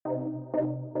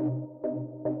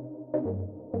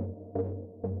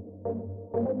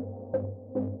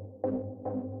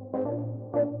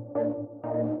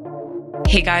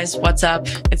Hey guys, what's up?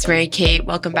 It's Mary-Kate.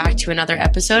 Welcome back to another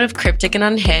episode of Cryptic and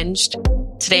Unhinged.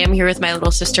 Today I'm here with my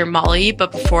little sister Molly,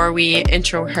 but before we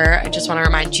intro her, I just want to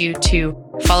remind you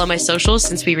to follow my socials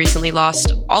since we recently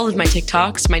lost all of my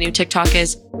TikToks. My new TikTok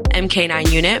is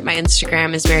MK9Unit. My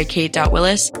Instagram is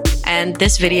Mary-Kate.Willis. And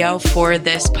this video for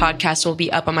this podcast will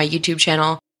be up on my YouTube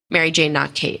channel, Mary Jane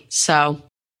Not Kate. So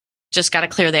just got to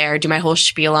clear the air, do my whole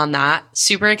spiel on that.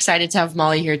 Super excited to have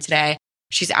Molly here today.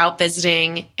 She's out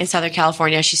visiting in Southern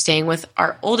California. She's staying with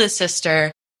our oldest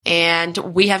sister, and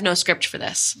we have no script for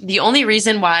this. The only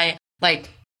reason why,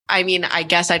 I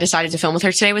guess I decided to film with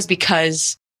her today was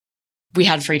because we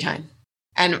had free time.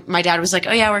 And my dad was like,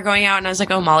 oh yeah, we're going out. And I was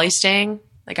like, oh, Molly's staying?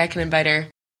 Like, I can invite her.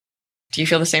 Do you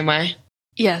feel the same way?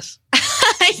 Yes.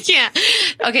 I can't.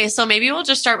 Okay, so maybe we'll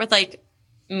just start with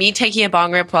me taking a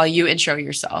bong rip while you intro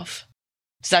yourself.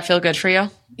 Does that feel good for you?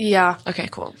 Yeah. Okay,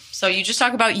 cool. So you just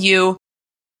talk about you,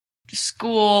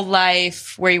 school,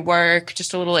 life, where you work,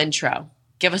 just a little intro.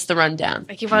 Give us the rundown.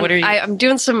 I keep on. I'm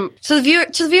doing some to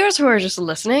the viewers who are just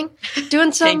listening,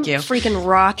 doing some freaking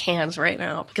rock hands right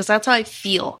now because that's how I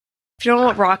feel. If you don't know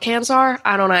what rock hands are,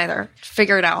 I don't either.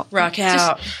 Figure it out. Rock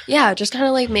out. Just kind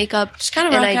of make up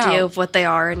an idea of what they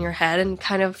are in your head and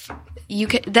kind of you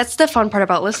can. That's the fun part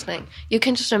about listening. You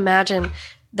can just imagine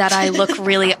that I look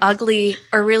really ugly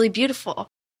or really beautiful.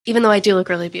 Even though I do look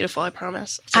really beautiful, I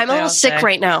promise. I'm a little sick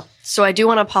right now, so I do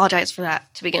want to apologize for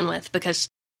that to begin with because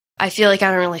I feel like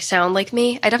I don't really sound like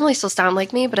me. I definitely still sound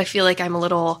like me, but I feel like I'm a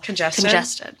little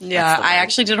congested. Yeah, I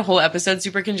actually did a whole episode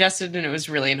super congested, and it was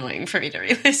really annoying for me to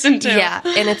re-listen to. Yeah,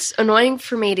 and it's annoying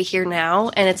for me to hear now,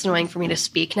 and it's annoying for me to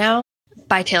speak now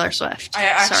by Taylor Swift.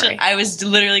 I was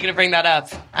literally going to bring that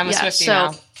up. I'm a Swiftie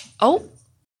now. Oh,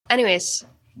 anyways,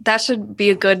 that should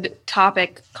be a good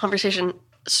topic, conversation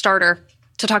starter.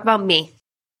 To talk about me.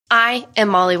 I am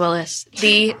Molly Willis,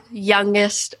 the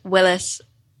youngest Willis.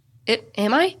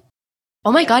 Am I?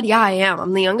 Oh my God, yeah, I am.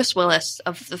 I'm the youngest Willis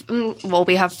of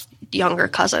we have younger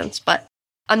cousins, but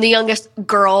I'm the youngest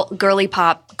girly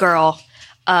pop girl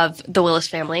of the Willis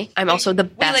family. I'm also the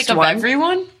best one. Of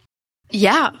everyone?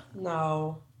 Yeah.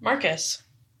 No. Marcus.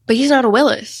 But he's not a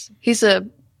Willis. He's a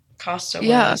Costa Willis.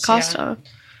 Yeah, Costa.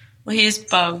 Yeah. Well, he's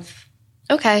both.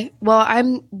 Okay. Well,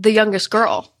 I'm the youngest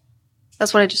girl.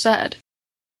 That's what I just said.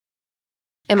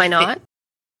 Am I not?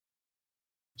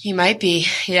 He might be.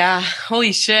 Yeah.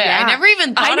 Holy shit. Yeah. I never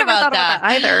even thought about that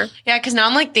either. Yeah, because now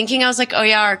I'm thinking, I was like, oh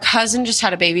yeah, our cousin just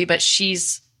had a baby, but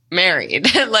she's married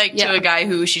to a guy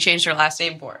who she changed her last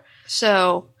name for.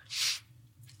 So,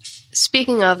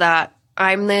 speaking of that,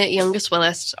 I'm the youngest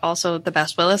Willis, also the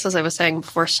best Willis, as I was saying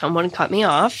before someone cut me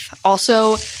off.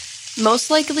 Also,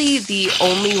 most likely the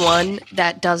only one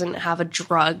that doesn't have a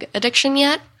drug addiction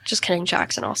yet. Just kidding,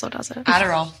 Jackson also doesn't.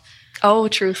 Adderall. Oh,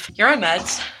 truth. You're on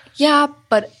meds. Yeah,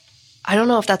 but I don't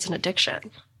know if that's an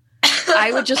addiction. I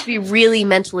would just be really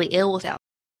mentally ill without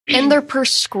them. And they're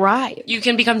prescribed. You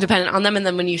can become dependent on them, and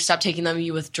then when you stop taking them,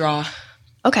 you withdraw.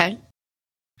 Okay.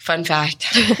 Fun fact.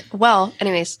 Well,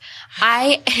 anyways,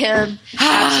 I am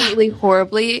absolutely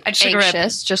horribly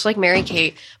anxious, just like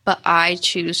Mary-Kate, but I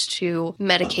choose to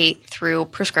medicate through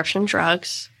prescription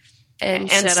drugs. And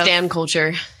stan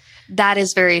culture. That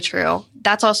is very true.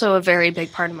 That's also a very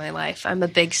big part of my life. I'm a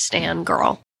big stan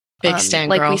girl. Big stan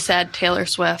girl. Like we said, Taylor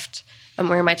Swift. I'm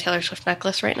wearing my Taylor Swift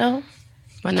necklace right now.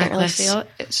 What necklace?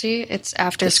 See, it's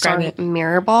after the song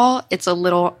Mirror Ball. It's a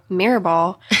little mirror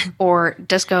ball or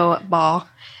disco ball.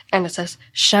 And it says,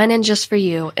 shining just for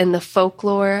you in the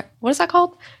folklore. What is that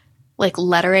called?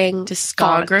 Lettering.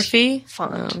 Discography?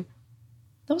 Font. Oh.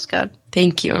 That was good.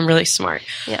 Thank you. I'm really smart.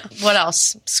 Yeah. What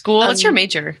else? School? What's your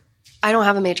major? I don't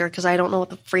have a major because I don't know what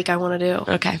the freak I want to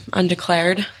do. Okay.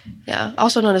 Undeclared. Yeah.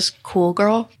 Also known as cool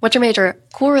girl. What's your major?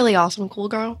 Cool, really awesome, cool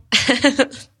girl.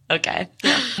 Okay.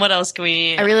 Yeah. What else can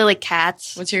we... I really like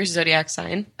cats. What's your zodiac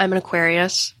sign? I'm an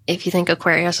Aquarius. If you think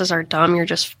Aquariuses are dumb, you're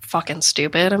just fucking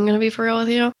stupid. I'm going to be for real with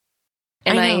you.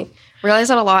 And I realize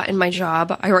that a lot in my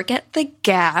job. I work at the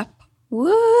Gap.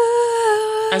 Woo!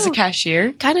 As a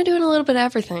cashier? Kind of doing a little bit of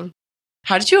everything.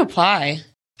 How did you apply?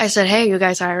 I said, hey, you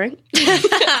guys hiring?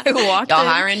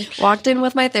 Hiring? Walked in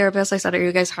with my therapist. I said, are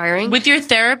you guys hiring? With your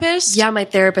therapist? Yeah, my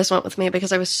therapist went with me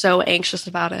because I was so anxious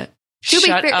about it. Shut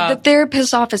up. The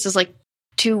therapist's office is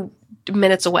 2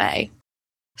 minutes away.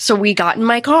 So we got in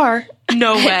my car.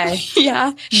 No way.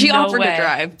 Yeah. She offered to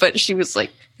drive, but she was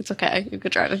like, it's okay. You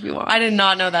could drive if you want. I did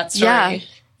not know that story.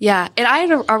 Yeah. And I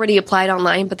had already applied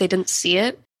online, but they didn't see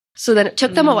it. So then it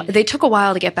took them they took a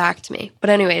while to get back to me. But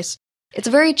anyways, it's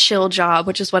a very chill job,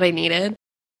 which is what I needed.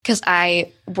 because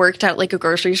I worked at like a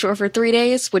grocery store for 3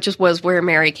 days, which was where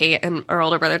Mary-Kate and our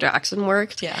older brother Jackson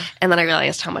worked. Yeah. And then I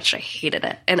realized how much I hated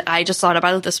it. And I just thought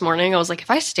about it this morning. I was like, if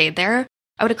I stayed there,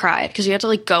 I would have cried because you had to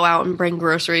like go out and bring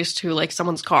groceries to like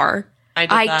someone's car.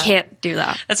 I can't do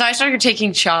that. That's why I started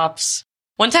taking chops.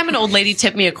 One time an old lady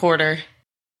tipped me $0.25.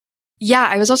 Yeah,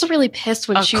 I was also really pissed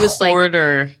when she was like,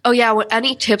 oh yeah,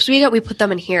 any tips we get, we put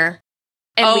them in here.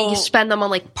 And we spend them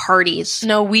on like parties.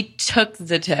 No, we took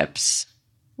the tips.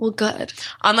 Well, good.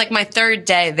 On like my third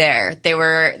day there,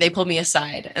 they pulled me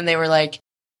aside and they were like,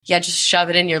 yeah, just shove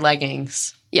it in your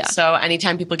leggings. Yeah. So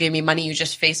anytime people gave me money, you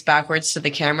just face backwards to the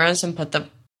cameras and put the,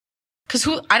 because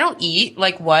I don't eat,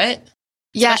 like what?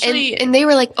 Yeah, and they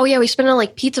were like, oh yeah, we spend it on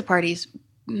like pizza parties.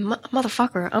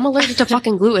 Motherfucker, I'm allergic to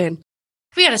fucking gluten.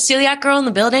 We got a celiac girl in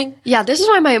the building. Yeah, this is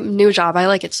why my new job, I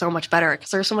like it so much better because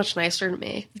they're so much nicer to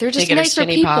me. They're just nicer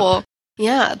people. Pop.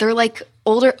 Yeah, they're like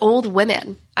old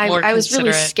women. I was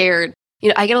really scared. You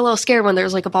know, I get a little scared when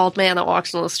there's like a bald man that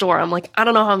walks into the store. I'm like, I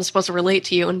don't know how I'm supposed to relate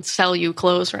to you and sell you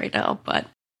clothes right now. But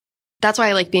that's why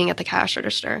I like being at the cash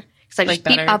register. Because I just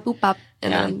beep, bop, boop, bop.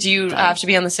 And then do you have to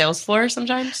be on the sales floor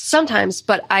sometimes? Sometimes,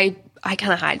 but I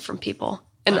kind of hide from people.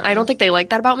 And I don't think they like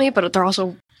that about me, but they're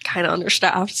also kind of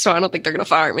understaffed. So I don't think they're going to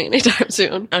fire me anytime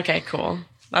soon. Okay, cool.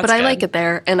 But I like it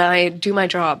there, and I do my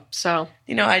job, so.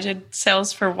 You know, I did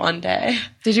sales for 1 day.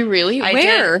 Did you really?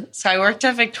 Where? Did. So I worked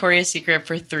at Victoria's Secret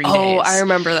for 3 days. Oh, I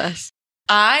remember this.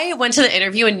 I went to the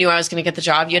interview and knew I was going to get the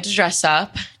job. You had to dress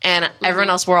up, and everyone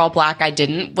else wore all black. I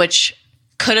didn't, which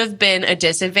could have been a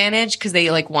disadvantage because they,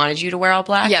 like, wanted you to wear all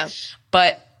black. Yeah.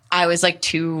 But I was, like,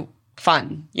 too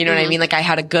fun. You know what I mean? Like, I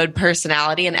had a good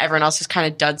personality, and everyone else was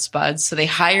kind of dud spuds, so they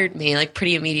hired me, like,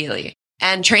 pretty immediately.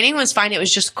 And training was fine. It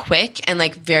was just quick and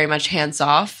like very much hands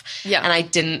off. Yeah. And I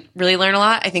didn't really learn a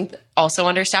lot. I think also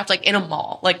understaffed, like in a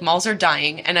mall. Like malls are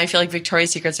dying. And I feel like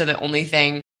Victoria's Secrets are the only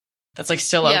thing that's like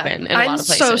still open in a lot of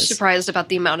places. I'm so surprised about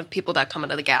the amount of people that come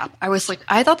into the Gap. I was like,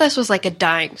 I thought this was like a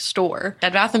dying store.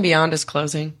 Bed Bath & Beyond is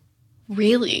closing.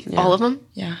 Really? Yeah. All of them?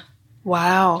 Yeah.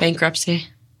 Wow. Bankruptcy.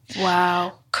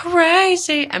 Wow.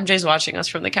 Crazy. MJ's watching us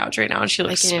from the couch right now and she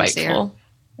looks spiteful.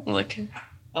 Look.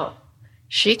 Oh.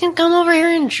 She can come over here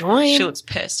and join. She looks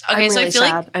pissed. Okay, I'm so really I feel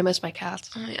sad. like I miss my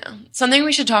cats. Oh yeah. Something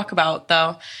we should talk about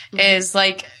though is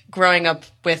like growing up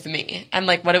with me and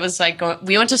like what it was like going.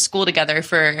 We went to school together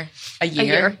for a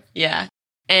year. Yeah.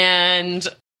 And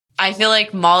I feel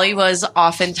like Molly was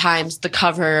oftentimes the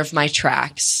cover of my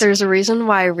tracks. There's a reason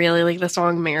why I really like the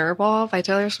song Mirror Ball by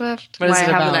Taylor Swift. What is it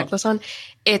I have about? the necklace on.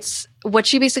 It's what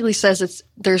she basically says. It's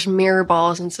there's mirror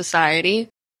balls in society.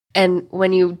 And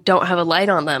when you don't have a light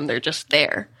on them, they're just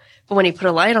there. But when you put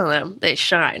a light on them, they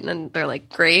shine and they're like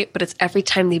great. But it's every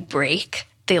time they break,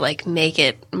 they like make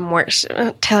it more.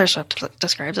 Taylor Swift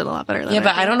describes it a lot better than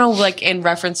but I don't know, like in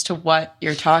reference to what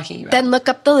you're talking about. Then look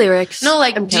up the lyrics. No,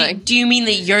 like, do you mean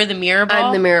that you're the mirror ball?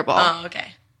 I'm the mirror ball. Oh, okay.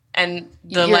 And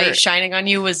the light shining on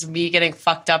you was me getting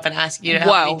fucked up and asking you to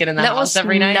help me get in the house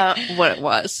every night? That was not what it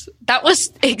was. That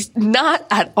was not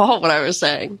at all what I was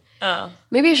saying. Oh.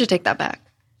 Maybe I should take that back.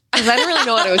 Because I don't really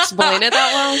know how to explain it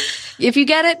that well. If you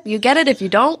get it, you get it. If you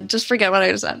don't, just forget what I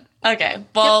just said. Okay.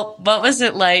 Well, What was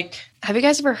it like? Have you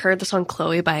guys ever heard the song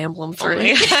Chloe by Emblem 3? Oh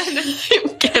my God.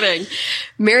 I'm kidding.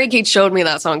 Mary-Kate showed me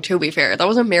that song, to be fair. That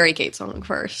was a Mary-Kate song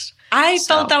first. I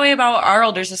felt that way about our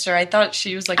older sister. I thought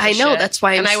she was like the I know, shit. that's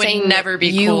why I'm saying I would never be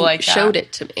you cool like that. Showed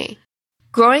it to me.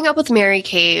 Growing up with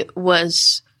Mary-Kate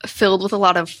was filled with a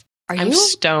lot of I'm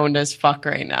stoned as fuck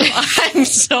right now. I'm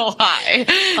so high.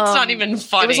 It's not even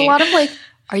funny. It was a lot of like,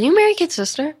 are you Mary-Kate's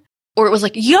sister? Or it was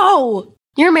like, yo,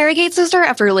 you're Mary-Kate's sister?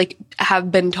 After like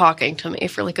have been talking to me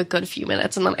for like a good few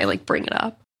minutes and then I like bring it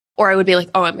up. Or I would be like,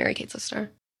 oh, I'm Mary-Kate's sister.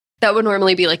 That would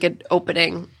normally be like an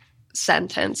opening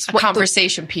sentence. A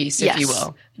conversation piece, if you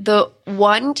will. The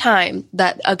one time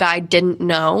that a guy didn't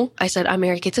know, I said, I'm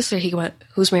Mary-Kate's sister. He went,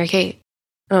 who's Mary-Kate?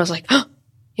 And I was like, oh,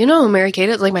 you know who Mary-Kate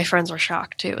is? Like my friends were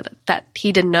shocked too that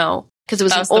he didn't know. Because it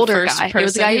was an older guy. It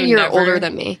was a guy a year older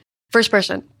than me. First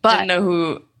person. But didn't know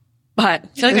who. But I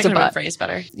feel like I could have phrased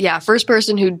better. Yeah, first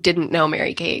person who didn't know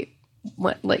Mary-Kate.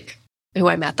 Like who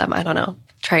I met them. I don't know.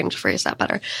 Trying to phrase that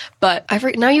better. But I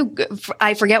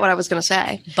forget what I was going to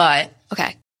say. But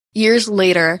okay. Years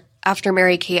later, after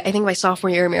Mary-Kate, I think my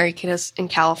sophomore year, Mary-Kate is in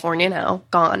California now,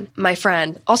 gone. My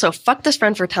friend, also, fuck this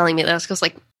friend for telling me this, because,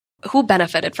 like, who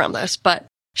benefited from this? But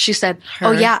she said,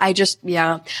 oh, yeah, I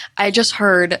just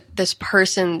heard this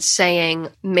person saying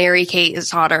Mary-Kate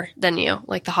is hotter than you,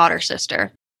 like the hotter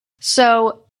sister.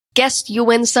 So, guess you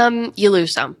win some, you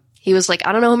lose some. He was like,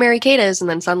 I don't know who Mary-Kate is, and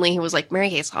then suddenly he was like,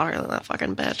 Mary-Kate's hotter than that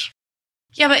fucking bitch.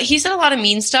 Yeah, but he said a lot of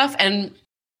mean stuff, and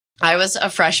I was a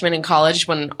freshman in college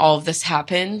when all of this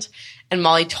happened, and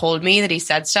Molly told me that he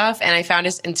said stuff, and I found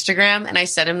his Instagram, and I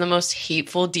sent him the most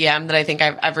hateful DM that I think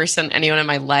I've ever sent anyone in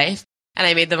my life. And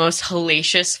I made the most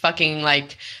hellacious fucking,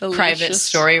 like, private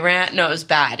story rant. No, it was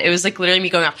bad. It was, like, literally me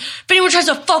going off, if anyone tries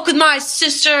to fuck with my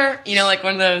sister, you know, like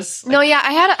one of those. Like, no, yeah,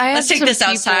 I had let's take this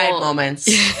outside moments.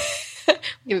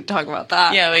 We can talk about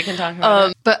that. Yeah, we can talk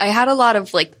about it. But I had a lot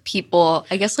of, like, people,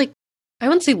 I guess, like, I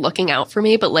wouldn't say looking out for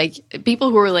me, but, like, people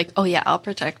who were like, oh, yeah, I'll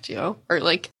protect you. Or,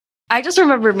 like, I just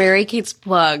remember Mary-Kate's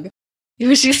plug,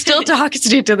 who she still talks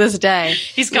to this day.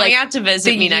 He's coming out to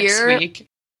visit me next week.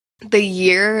 The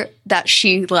year that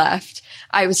she left,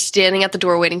 I was standing at the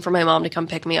door waiting for my mom to come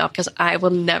pick me up because I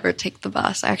will never take the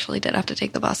bus. I actually did have to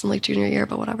take the bus in like junior year,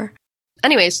 but whatever.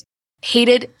 Anyways,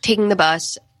 hated taking the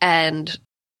bus, and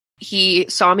he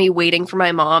saw me waiting for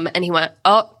my mom, and he went,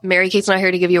 oh, Mary-Kate's not here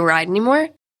to give you a ride anymore?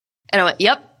 And I went,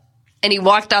 yep. And he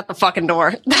walked out the fucking door.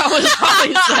 That was all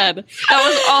he said. That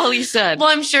was all he said. Well,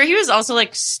 I'm sure he was also,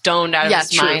 like, stoned out of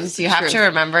his mind. So you have to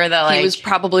remember that, like, he was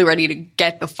probably ready to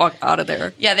get the fuck out of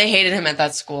there. Yeah, they hated him at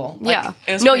that school. Like,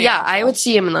 yeah. No, yeah, awful. I would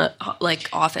see him in the, like,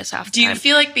 office half the time. Do you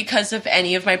feel like because of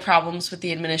any of my problems with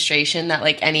the administration that,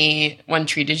 like, anyone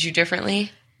treated you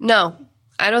differently? No,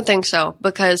 I don't think so.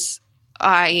 Because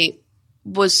I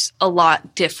was a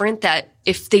lot different, that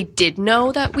if they did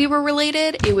know that we were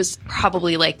related, it was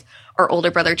probably, like, our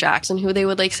older brother Jackson, who they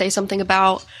would, like, say something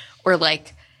about, or,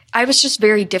 like, I was just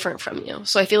very different from you.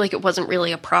 So I feel like it wasn't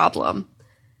really a problem.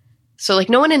 So, like,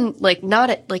 no one in, like,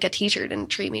 like, a teacher didn't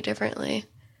treat me differently,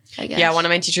 I guess. Yeah, one of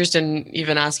my teachers didn't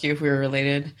even ask you if we were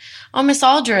related. Oh, Miss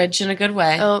Aldridge, in a good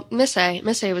way. Oh, Miss A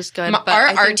was good. But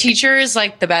our teacher is,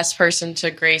 like, the best person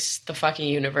to grace the fucking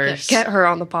universe. Get her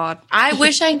on the pod. I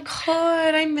wish I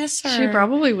could. I miss her. She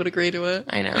probably would agree to it.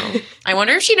 I know. I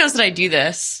wonder if she knows that I do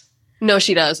this. No,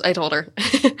 she does. I told her.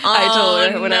 I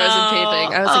told her when I was in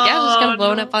painting. I was like, yeah, just kind of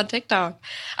blowing up on TikTok.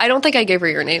 I don't think I gave her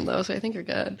your name, though, so I think you're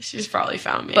good. She's probably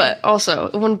found me. But also,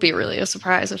 it wouldn't be really a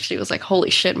surprise if she was like, holy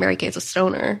shit, Mary-Kate's a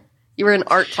stoner. You were in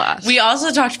art class. We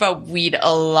also talked about weed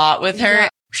a lot with her. Yeah.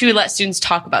 She would let students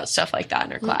talk about stuff like that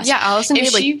in her class. Yeah, Allison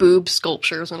made, like, boob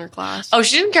sculptures in her class. Oh,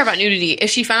 she didn't care about nudity.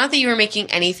 If she found out that you were making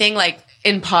anything, like,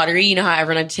 in pottery, you know how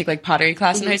everyone had to take, like, pottery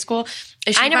class in high school?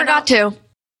 I never got to.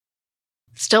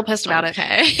 Still pissed about it.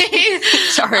 Okay.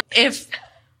 Sorry.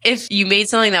 If you made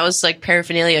something that was, like,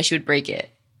 paraphernalia, she would break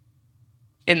it.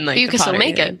 In, like, but you could still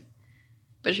make it.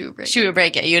 But she would break it. She would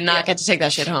break it. You would not get to take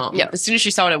that shit home. Yeah. As soon as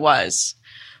she saw what it was.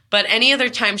 But any other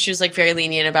time, she was, like, very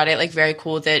lenient about it, like, very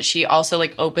cool with it. She also,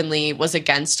 like, openly was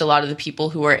against a lot of the people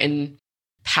who were in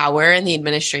power in the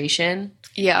administration.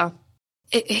 Yeah.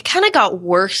 It kind of got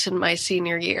worse in my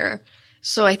senior year.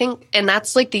 So I think, and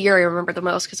that's, like, the year I remember the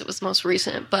most because it was the most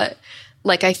recent. But,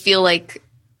 like, I feel like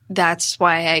that's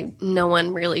why no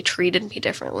one really treated me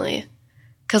differently.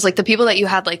 Because, like, the people that you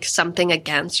had, like, something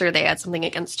against, or they had something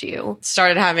against you,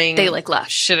 started having, they, like,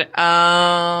 left.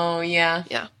 Oh, yeah.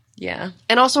 Yeah. Yeah.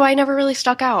 And also, I never really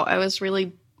stuck out. I was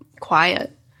really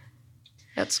quiet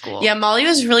at school. Yeah, Molly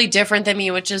was really different than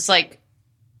me, which is, like,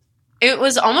 it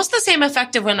was almost the same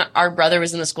effect of when our brother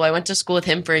was in the school. I went to school with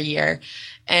him for a year,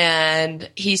 and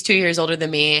he's 2 years older than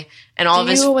me. And all of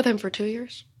his... You were with him for 2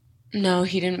 years? No,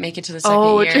 he didn't make it to the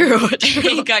second year. True.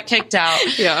 He got kicked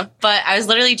out. Yeah. But I was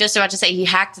literally just about to say he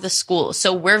hacked the school.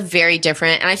 So we're very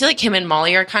different. And I feel like him and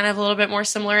Molly are kind of a little bit more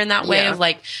similar in that way of,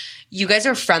 like, you guys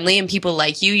are friendly and people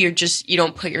like you. You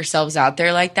don't put yourselves out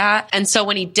there like that. And so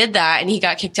when he did that and he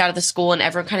got kicked out of the school and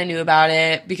everyone kind of knew about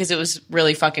it because it was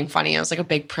really fucking funny. It was like a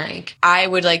big prank. I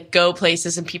would, like, go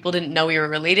places and people didn't know we were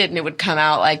related, and it would come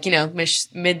out, like, you know,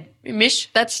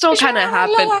 that still kind of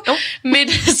happened.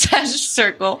 Mid-sesh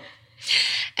circle.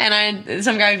 And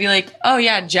some guy would be like, oh,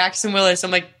 yeah, Jackson Willis. I'm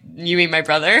like, you mean my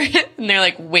brother? And they're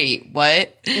like, wait,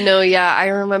 what? No, yeah, I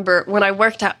remember when I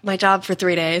worked at my job for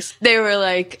 3 days, they were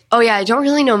like, oh, yeah, I don't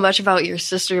really know much about your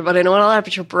sister, but I know a lot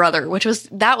about your brother,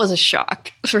 that was a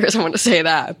shock for someone to say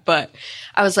that. But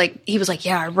he was like,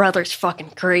 yeah, our brother's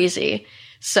fucking crazy.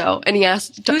 So, and he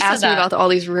asked me about all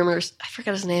these rumors. I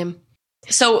forgot his name.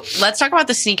 So let's talk about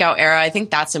the sneak out era. I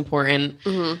think that's important.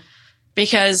 Mm-hmm.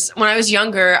 Because when I was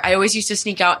younger, I always used to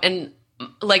sneak out, and,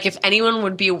 like, if anyone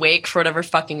would be awake for whatever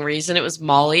fucking reason, it was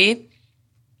Molly.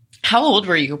 How old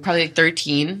were you? Probably like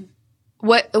 13?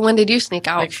 When did you sneak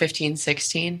out? Like 15,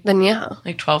 16. Then yeah.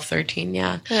 Like 12, 13,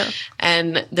 yeah. Yeah.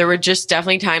 And there were just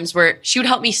definitely times where she would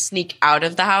help me sneak out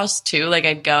of the house too. Like,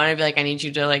 I'd go and I'd be like, I need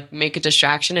you to, like, make a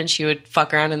distraction, and she would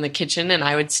fuck around in the kitchen and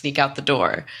I would sneak out the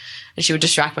door. And she would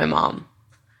distract my mom.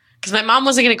 Because my mom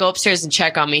wasn't going to go upstairs and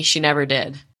check on me. She never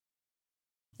did.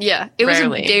 Yeah, it was a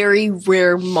very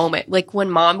rare moment. Like,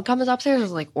 when mom comes upstairs, I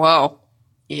was like, whoa.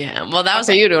 Yeah. Well, that was...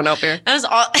 What are you doing up here? That was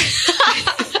all...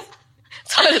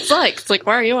 That's what it's like. It's like,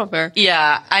 why are you up here?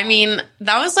 Yeah. I mean,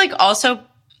 that was like also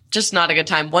just not a good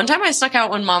time. One time I snuck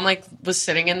out when mom like was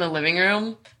sitting in the living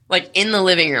room,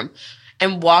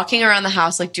 and walking around the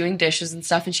house, like doing dishes and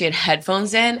stuff. And she had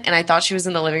headphones in, and I thought she was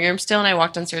in the living room still. And I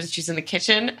walked downstairs and she's in the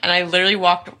kitchen, and I literally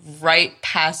walked right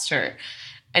past her,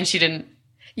 and she didn't.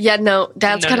 Yeah, no,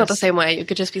 Dad's kind of notice. the same way. You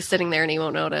could just be sitting there and he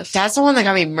won't notice. That's the one that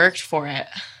got me murked for it.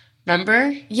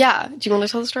 Remember? Yeah. Do you want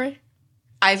to tell the story?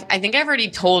 I think I've already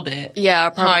told it. Yeah, How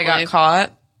probably. I got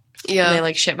caught. Yeah. And they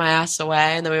like shipped my ass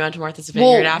away, and then we went to Martha's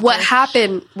Vineyard after. What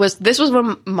happened was this was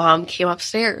when Mom came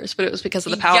upstairs, but it was because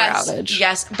of the power outage.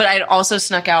 Yes, but I'd also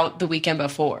snuck out the weekend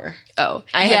before. Oh,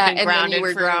 I had been grounded and then you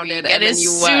were for grounded, a week. And then as you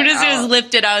soon as it was out.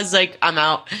 lifted, I was like, I'm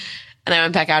out. And I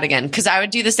went back out again because I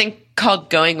would do this thing called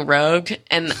going rogue,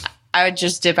 and I would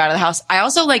just dip out of the house. I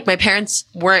also, like, my parents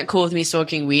weren't cool with me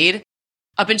smoking weed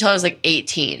up until I was like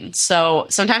 18. So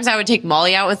sometimes I would take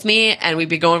Molly out with me, and we'd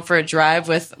be going for a drive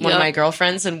with one of my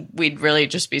girlfriends, and we'd really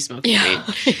just be smoking weed.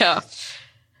 Yeah.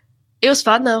 It was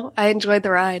fun though. I enjoyed the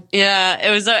ride. Yeah,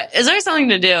 it was always something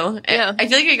to do. Yeah. I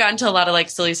feel like we got into a lot of like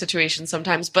silly situations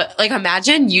sometimes, but like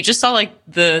imagine you just saw like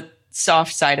the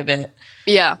soft side of it.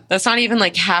 Yeah. That's not even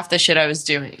like half the shit I was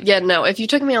doing. Yeah, no. If you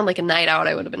took me on like a night out,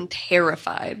 I would have been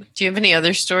terrified. Do you have any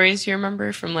other stories you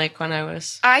remember from like when I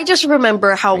was... I just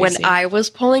remember how Crazy. when I was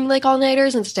pulling like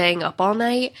all-nighters and staying up all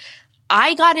night,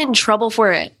 I got in trouble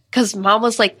for it. Because Mom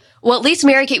was like, well, at least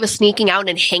Mary-Kate was sneaking out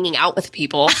and hanging out with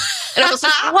people. And I was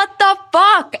like, what the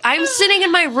fuck? I'm sitting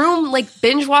in my room, like,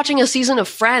 binge watching a season of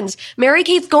Friends.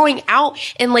 Mary-Kate's going out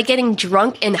and, like, getting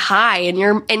drunk and high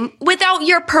and without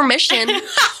your permission.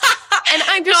 And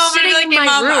I'm just sitting in my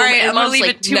Mom, room. all right, and I'm going to Mom's leave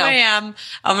like, at 2 no. a.m.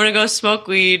 I'm going to go smoke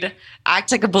weed,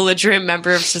 act like a belligerent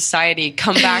member of society,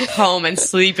 come back home and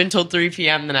sleep until 3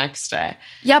 p.m. the next day.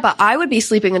 Yeah, but I would be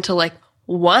sleeping until, like,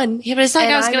 1. Yeah, but it's not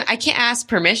like And I can't ask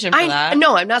permission for that.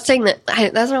 No, I'm not saying that.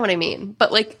 That's not what I mean.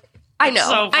 But like, I know,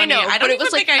 So funny. I know. I don't but it even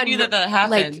was think like I knew that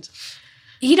happened. Like,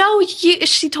 you know,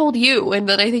 she told you, and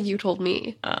then I think you told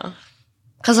me.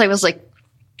 Because I was like,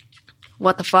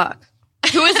 what the fuck?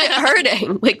 Who is it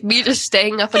hurting? Like me just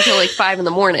staying up until like 5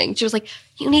 a.m. She was like,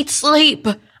 you need sleep.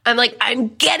 I'm like, I'm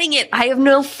getting it. I have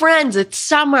no friends. It's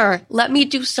summer. Let me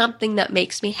do something that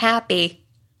makes me happy.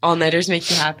 All-nighters make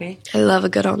you happy? I love a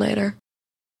good all-nighter.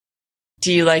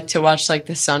 Do you like to watch like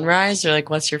the sunrise, or like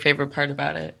what's your favorite part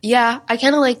about it? Yeah, I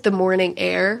kind of like the morning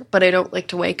air, but I don't like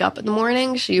to wake up in the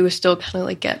morning. So you still kind of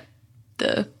like get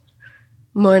the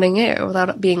morning air without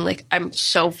it being like, I'm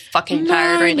so fucking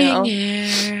tired right now.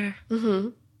 Mm-hmm.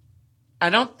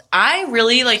 I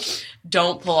really like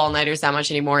don't pull all-nighters that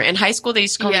much anymore. In high school, they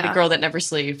used to call me the girl that never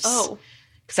sleeps. Oh.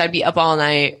 Because I'd be up all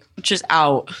night, just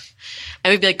out.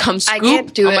 And we'd be like, come scoop I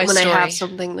can't do on it my when story. I have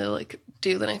something to like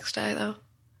do the next day though.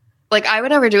 Like I would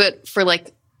never do it for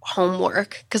like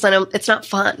homework because I know it's not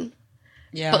fun.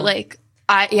 Yeah. But like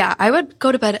I would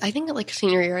go to bed. I think like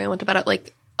senior year I went to bed at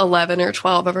like 11 or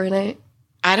 12 every night.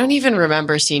 I don't even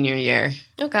remember senior year.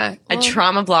 Okay. I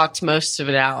trauma blocked most of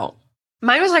it out.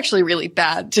 Mine was actually really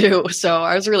bad too, so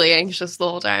I was really anxious the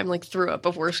whole time. Like threw up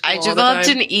before school. I all the developed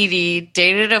time. an ED,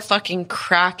 dated a fucking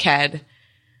crackhead,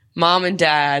 mom and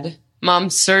dad,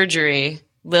 mom's surgery,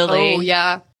 Lily. Oh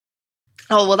yeah.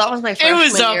 Oh well, that was my freshman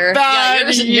was a year. bad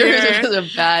yours year. was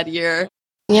a bad year.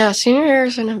 Yeah, senior year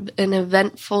is an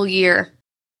eventful year.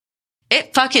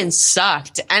 It fucking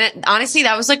sucked. And honestly,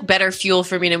 that was like better fuel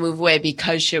for me to move away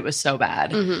because shit was so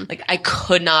bad. Mm-hmm. Like I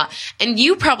could not. And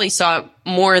you probably saw it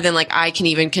more than like I can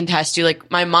even contest to. Like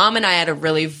my mom and I had a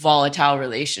really volatile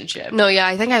relationship. No, yeah,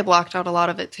 I think I blocked out a lot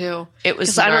of it too. It was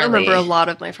because I don't gnarly. remember a lot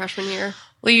of my freshman year.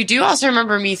 Well, you do also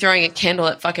remember me throwing a candle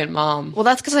at fucking mom. Well,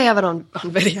 that's because I have it on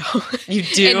video. You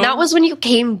do? And that was when you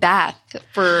came back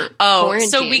for quarantine.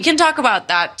 So we can talk about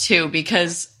that too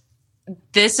because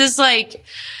this is like...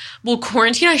 Well,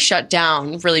 quarantine I shut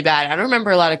down really bad. I don't remember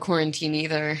a lot of quarantine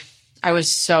either. I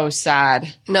was so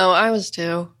sad. No, I was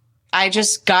too. I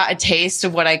just got a taste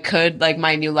of what I could, like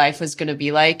my new life was going to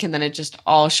be like, and then it just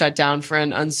all shut down for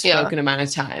an unspoken amount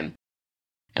of time.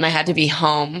 And I had to be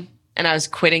home, and I was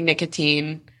quitting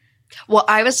nicotine. Well,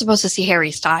 I was supposed to see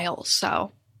Harry Styles,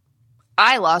 so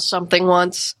I lost something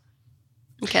once.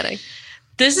 I'm kidding.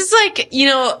 This is like,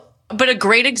 but a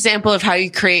great example of how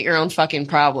you create your own fucking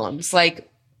problems. Like,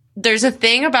 there's a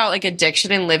thing about like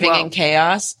addiction and living in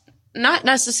chaos. Not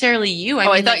necessarily you. I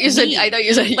mean, I thought you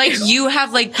said like you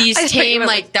have like these tame,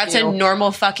 like that's a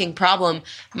normal fucking problem.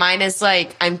 Mine is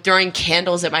like I'm throwing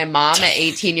candles at my mom at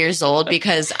 18 years old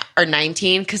or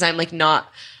 19 because I'm like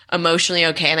not emotionally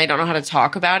okay and I don't know how to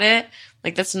talk about it.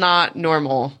 Like that's not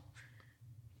normal.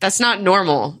 That's not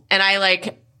normal. And I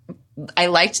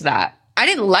liked that. I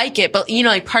didn't like it, but you know,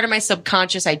 like part of my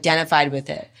subconscious identified with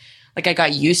it. Like I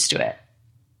got used to it.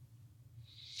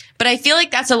 But I feel like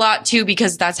that's a lot too,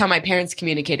 because that's how my parents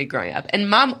communicated growing up. And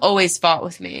mom always fought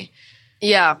with me.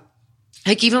 Yeah.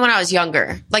 Like even when I was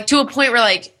younger, like to a point where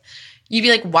like, you'd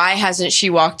be like, why hasn't she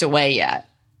walked away yet?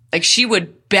 Like she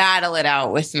would battle it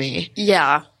out with me.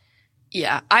 Yeah.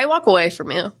 Yeah. I walk away from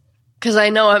you because I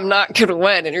know I'm not going to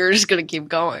win and you're just going to keep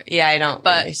going. Yeah, I don't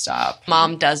really stop.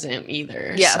 Mom doesn't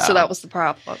either. Yeah, so that was the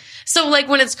problem. So like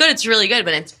when it's good, it's really good.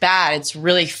 But it's bad, it's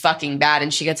really fucking bad.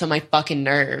 And she gets on my fucking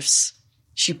nerves.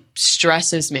 She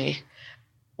stresses me.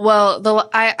 Well,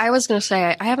 I was going to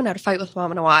say, I haven't had a fight with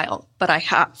mom in a while, but I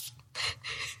have.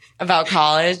 About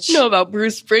college? No, about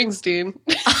Bruce Springsteen.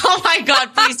 Oh my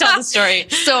God, please tell the story.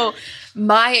 So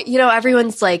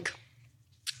everyone's like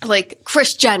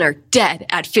Kris Jenner dead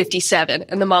at 57.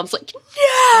 And the mom's like,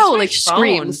 no, like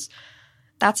screams.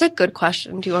 That's a good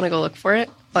question. Do you want to go look for it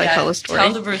while I tell the story?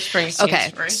 Tell the Bruce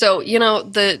Springsteen story. So,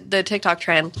 the TikTok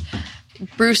trend,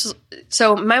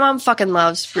 so my mom fucking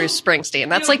loves Bruce Springsteen.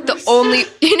 That's like the only,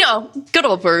 good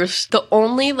old Bruce. The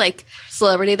only like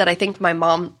celebrity that I think my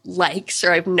mom likes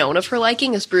or I've known of her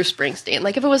liking is Bruce Springsteen.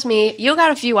 Like if it was me, you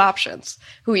got a few options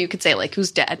who you could say like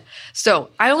who's dead.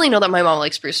 So I only know that my mom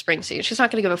likes Bruce Springsteen. She's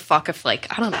not going to give a fuck if like,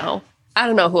 I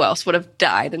don't know who else would have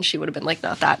died and she would have been like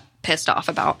not that pissed off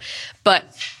about. But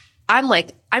I'm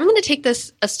like, I'm going to take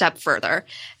this a step further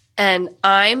and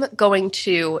I'm going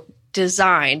to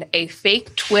design a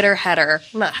fake Twitter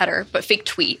fake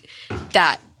tweet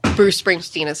that Bruce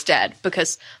Springsteen is dead,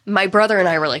 because my brother and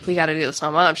I were like, we got to do this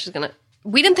on mom.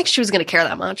 We didn't think she was going to care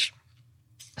that much.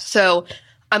 So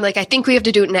I'm like, I think we have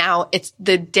to do it now. It's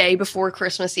the day before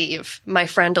Christmas Eve. My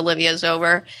friend Olivia's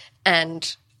over,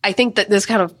 and I think that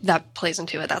that plays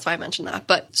into it. That's why I mentioned that.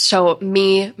 But so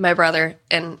me, my brother,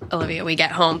 and Olivia, we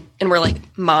get home and we're like,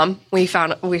 Mom, we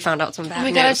found out some bad news. Oh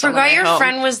my God, I forgot your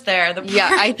friend was there. Yeah,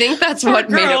 I think that's what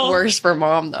made it worse for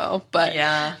Mom though. But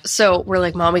yeah. So we're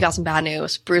like, Mom, we got some bad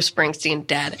news. Bruce Springsteen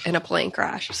dead in a plane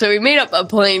crash. So we made up a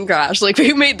plane crash. Like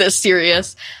we made this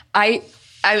serious. I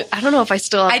don't know if I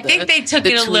still have I think they took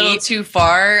it a little too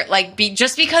far. Like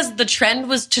just because the trend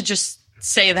was to just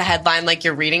say the headline like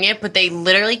you're reading it, but they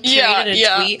literally created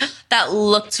a tweet that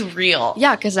looked real.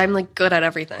 Yeah, because I'm like good at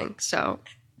everything, so.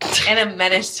 And a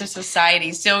menace to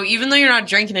society. So even though you're not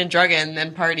drinking and drugging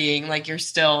and partying, like you're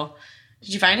still.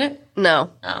 Did you find it? No.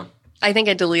 Oh. I think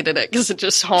I deleted it because it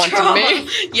just haunted me.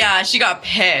 Yeah, she got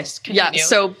pissed. Continue. Yeah,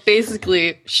 so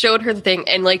basically showed her the thing,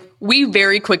 and like we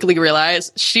very quickly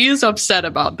realized she is upset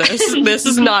about this. This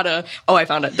is not I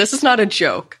found it. This is not a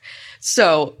joke.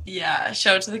 So yeah,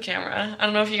 show it to the camera. I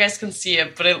don't know if you guys can see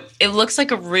it, but it looks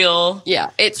like a real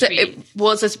it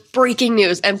was this breaking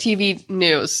news, MTV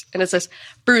News, and it says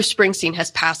Bruce Springsteen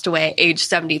has passed away, age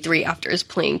 73, after his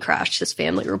plane crashed, his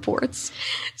family reports.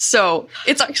 So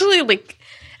it's actually like,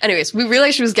 anyways, we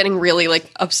realized she was getting really like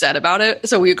upset about it.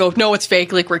 So we go, no, it's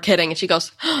fake, like we're kidding. And she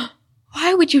goes,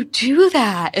 why would you do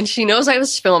that? And she knows I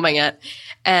was filming it.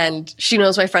 And she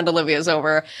knows my friend Olivia's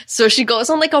over. So she goes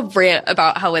on like a rant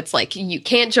about how it's like, you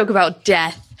can't joke about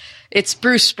death. It's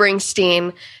Bruce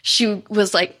Springsteen. She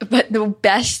was like, but the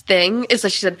best thing is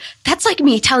that she said, that's like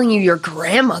me telling you your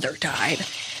grandmother died.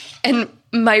 And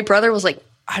my brother was like,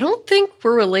 I don't think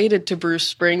we're related to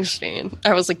Bruce Springsteen.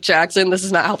 I was like, Jackson, this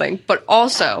is not helping. But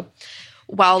also,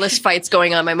 while this fight's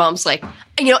going on, my mom's like,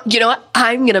 you know what?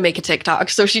 I'm going to make a TikTok.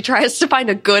 So she tries to find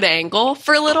a good angle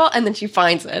for a little, and then she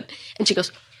finds it. And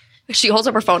she holds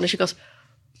up her phone and she goes,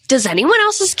 does anyone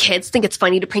else's kids think it's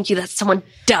funny to prank you that someone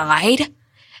died?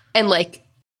 And like,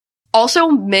 also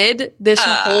mid this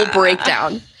whole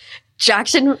breakdown,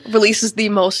 Jackson releases the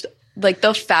most, like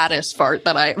the fattest fart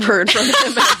that I've heard from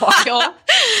him in a while.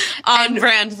 On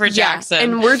brand for Jackson. Yeah,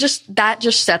 and that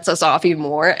just sets us off even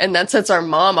more. And that sets our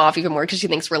mom off even more because she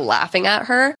thinks we're laughing at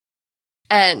her.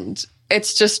 And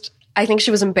it's just, I think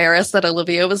she was embarrassed that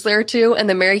Olivia was there too. And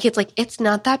then Mary-Kate's like, it's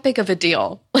not that big of a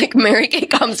deal. Like Mary-Kate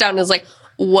comes down and is like,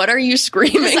 what are you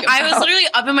screaming about? I was literally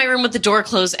up in my room with the door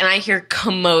closed and I hear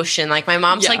commotion. Like my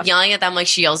mom's like yelling at them like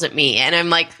she yells at me. And I'm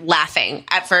like laughing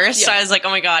at first. Yeah. So I was like, oh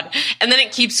my God. And then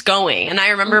it keeps going. And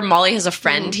I remember Molly has a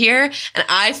friend here and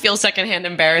I feel secondhand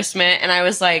embarrassment. And I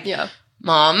was like,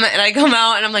 Mom. And I come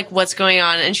out and I'm like, what's going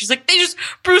on? And she's like,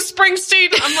 Bruce Springsteen.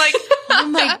 I'm like, oh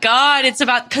my God. It's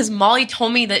about, because Molly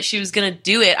told me that she was going to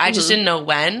do it. I just didn't know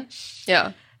when.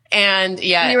 Yeah. And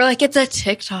you were like, it's a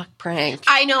TikTok prank.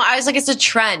 I know. I was like, it's a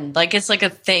trend. Like, it's like a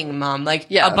thing, Mom.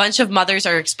 Like, a bunch of mothers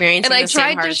are experiencing the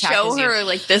same heart attack. And I tried to show her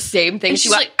like the same thing.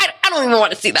 She's like, I don't even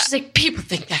want to see that. She's like, people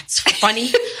think that's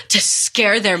funny to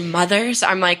scare their mothers.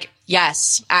 I'm like,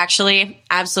 Yes, actually,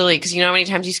 absolutely. Because you know how many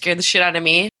times you scared the shit out of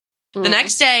me? The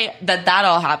next day that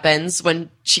all happens, when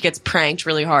she gets pranked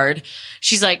really hard,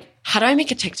 she's like, how do I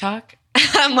make a TikTok?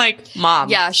 I'm like, Mom.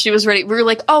 Yeah, she was ready. We were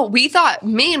like, oh, we thought,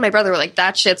 me and my brother were like,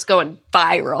 that shit's going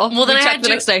viral. Well, then we I checked had the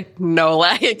to- next day, no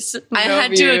likes, I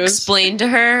had to explain to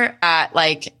her at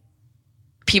like,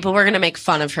 people were going to make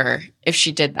fun of her if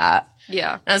she did that.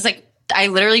 Yeah. And I was like, I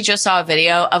literally just saw a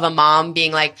video of a mom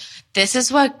being like, this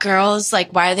is what girls,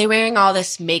 like, why are they wearing all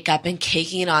this makeup and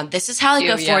caking it on? This is how like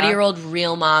a 40-year-old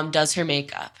real mom does her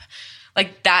makeup.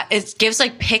 Like that, it gives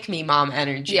like pick me mom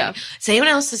energy. Yeah. So anyone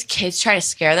else's kids try to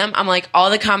scare them, I'm like, all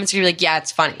the comments are gonna be like, yeah,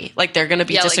 it's funny. Like they're going to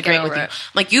be disagreeing with you.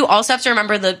 Like you also have to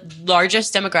remember the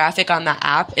largest demographic on the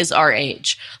app is our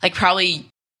age. Like probably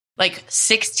like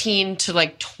 16 to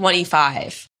like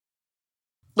 25.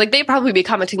 Like they'd probably be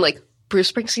commenting like, Bruce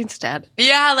Springsteen's dead.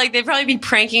 Yeah, like they'd probably be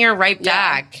pranking her right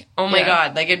back. Yeah. Oh my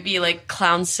God. Like it'd be like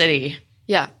Clown City.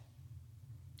 Yeah.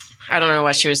 I don't know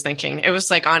what she was thinking. It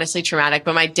was like honestly traumatic,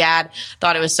 but my dad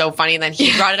thought it was so funny. And then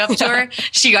he brought it up to her.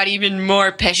 She got even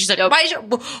more pissed. She's like,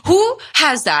 who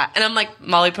has that? And I'm like,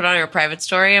 Molly put on her private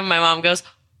story. And my mom goes,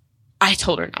 I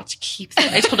told her not to keep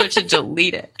that. I told her to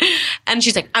delete it. And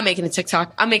she's like, I'm making a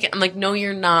TikTok. I'm like, no,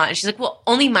 you're not. And she's like, well,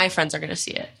 only my friends are going to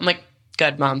see it. I'm like,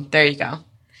 good, Mom. There you go.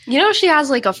 You know, she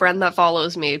has like a friend that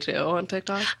follows me too on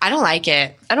TikTok. I don't like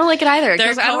it. I don't like it either.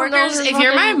 Their coworkers, if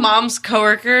you're my mom's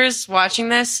coworkers watching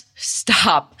this,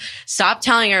 stop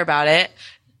telling her about it.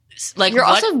 Like you're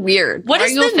also weird. What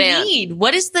is the need?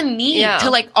 What is the need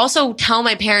to like also tell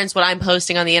my parents what I'm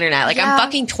posting on the internet? Like I'm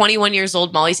fucking 21 years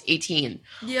old. Molly's 18.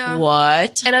 Yeah.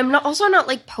 What? And I'm not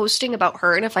like posting about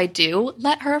her. And if I do,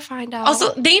 let her find out.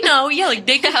 Also, they know. Yeah, like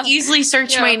they could easily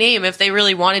search my name if they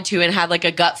really wanted to and had like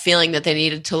a gut feeling that they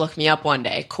needed to look me up one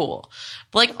day. Cool.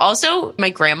 But like also,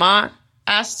 my grandma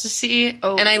asked to see,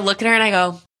 and I look at her and I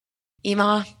go,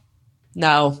 Ema,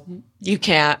 no. You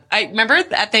can't. I remember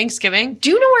at Thanksgiving.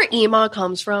 Do you know where Ema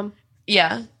comes from?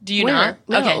 Yeah. Do you Where? not?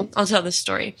 No. Okay. I'll tell this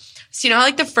story. So you know how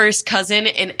like the first cousin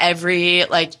in every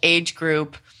like age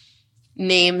group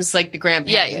names like the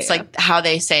grandparents, like how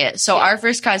they say it. So our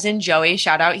first cousin, Joey,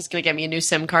 shout out. He's going to get me a new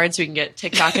SIM card so we can get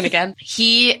TikToking again.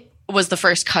 He was the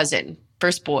first cousin,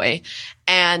 first boy.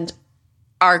 And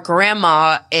our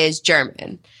grandma is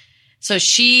German. So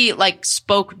she like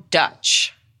spoke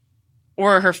Dutch,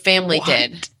 or her family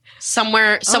did.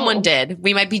 Someone did.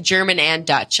 We might be German and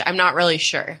Dutch. I'm not really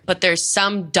sure. But there's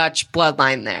some Dutch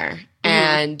bloodline there.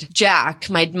 And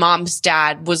Jack, my mom's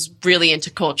dad, was really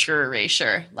into culture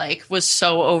erasure. Like, was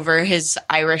so over his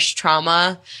Irish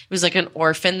trauma. He was like an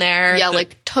orphan there. Yeah,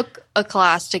 like took a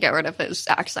class to get rid of his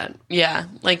accent. Yeah,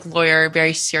 like lawyer,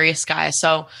 very serious guy.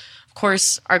 So, of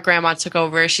course, our grandma took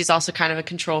over. She's also kind of a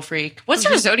control freak. What's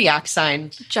her zodiac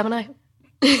sign? Gemini.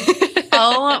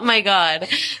 Oh my God.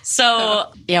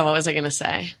 So, yeah, what was I going to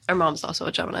say? Our mom's also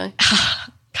a Gemini.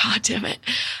 God damn it.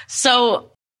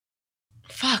 So,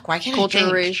 fuck, why can't Culture I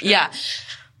think? erasure. Yeah.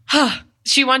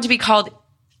 She wanted to be called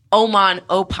Oman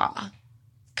Opa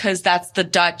because that's the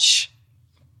Dutch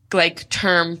like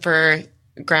term for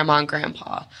grandma and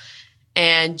grandpa.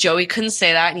 And Joey couldn't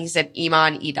say that, and he said Ima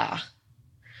and Ida.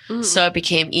 So it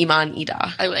became Ima and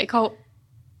Ida. I like how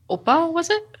Opa, was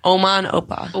it? Oman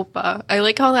Opa. Opa. I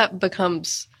like how that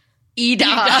becomes Ida.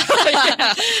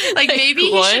 Like maybe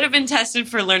he should have been tested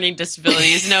for learning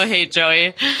disabilities. No hate,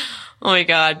 Joey. Oh my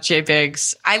God, J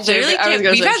Biggs. I literally can't.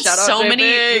 We've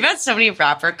had so many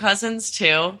rapper cousins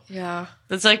too. Yeah.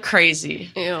 That's like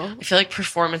crazy. Ew. I feel like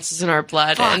performance is in our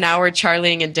blood. Fuck. And now we're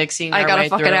Charlieing and Dixieing our way through. I gotta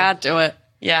fucking add to it.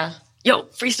 Yeah. Yo,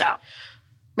 freestyle.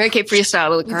 Mary-Kate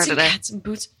freestyle to the car today. Hats and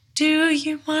boots. Do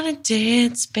you want to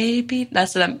dance, baby?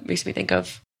 That's what that makes me think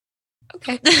of.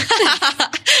 Okay.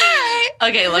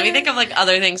 Okay, let me think of like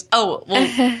other things. Oh,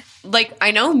 well, like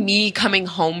I know me coming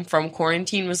home from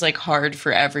quarantine was like hard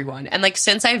for everyone. And like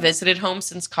since I visited home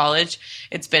since college,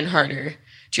 it's been harder.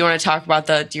 Do you want to talk about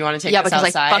do you want to take this outside? Yeah,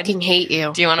 because I fucking hate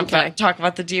you. Do you want to talk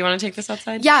about do you want to take this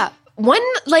outside? Yeah. When,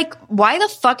 like, why the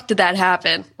fuck did that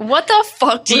happen? What the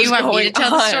fuck do you want me to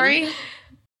tell the story?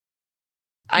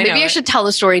 Maybe I should tell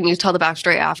the story and you tell the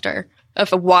backstory after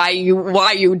of why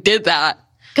you did that.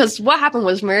 Because what happened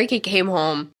was Mary-Kate came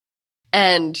home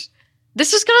and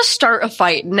this is going to start a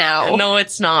fight now. No,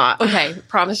 it's not. Okay,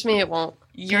 promise me it won't.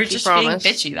 You're just being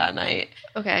bitchy that night.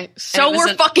 Okay, so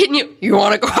we're fucking you. You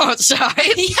want to go outside?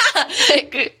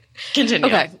 Yeah. Continue.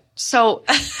 Okay, so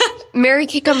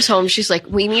Mary-Kate comes home. She's like,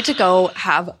 we need to go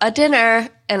have a dinner.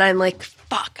 And I'm like,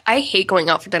 fuck, I hate going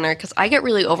out for dinner because I get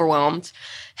really overwhelmed.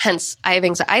 Hence, I have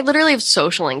anxiety. I literally have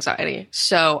social anxiety.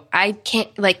 So I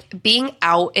can't, like, being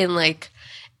out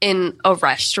in a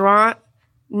restaurant,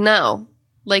 no.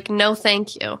 Like, no,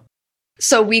 thank you.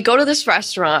 So we go to this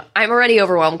restaurant. I'm already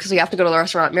overwhelmed because we have to go to the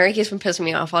restaurant. Mary-Kate's been pissing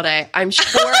me off all day.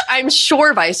 I'm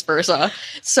sure vice versa.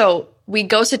 So we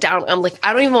go sit down. I'm like,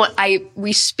 I don't even want,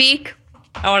 we speak.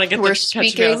 I want to get the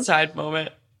catch me outside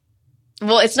moment.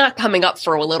 Well, it's not coming up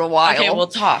for a little while. Okay, we'll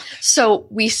talk. So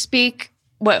we speak.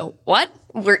 Well, what?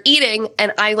 We're eating,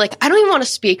 and I don't even want to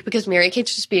speak because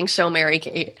Mary-Kate's just being so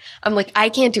Mary-Kate. I'm like, I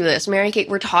can't do this. Mary-Kate,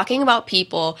 we're talking about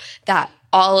people that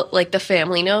all, like, the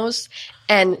family knows.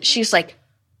 And she's like,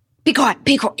 be quiet.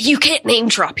 You can't name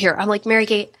drop here. I'm like,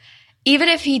 Mary-Kate, even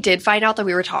if he did find out that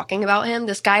we were talking about him,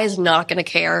 this guy is not going to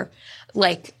care.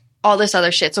 Like, all this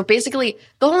other shit. So basically,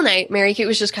 the whole night, Mary-Kate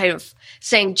was just kind of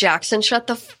saying, Jackson, shut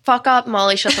the fuck up.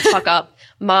 Molly, shut the fuck up.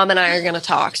 Mom and I are going to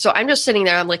talk. So I'm just sitting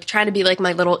there. I'm like trying to be like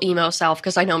my little emo self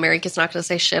because I know Mary-Kate's not going to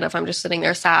say shit if I'm just sitting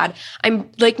there sad. I'm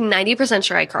like 90%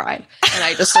 sure I cried. And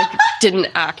I just like didn't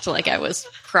act like I was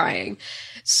crying.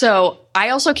 So I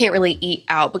also can't really eat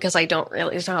out because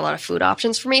there's not a lot of food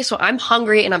options for me. So I'm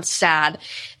hungry and I'm sad.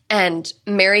 And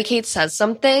Mary-Kate says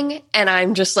something and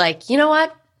I'm just like, you know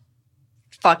what?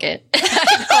 Fuck it.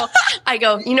 I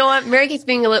go, you know what? Mary-Kate's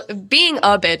being a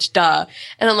bitch, duh.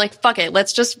 And I'm like, fuck it.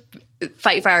 Let's just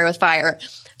fight fire with fire.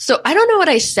 So I don't know what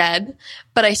I said,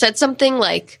 but I said something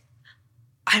like,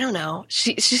 I don't know.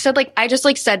 She said like, I just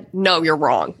like said, no, you're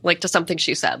wrong. Like to something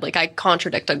she said, like I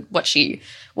contradicted what she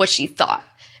thought.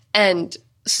 And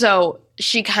so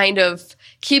she kind of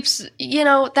keeps,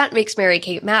 that makes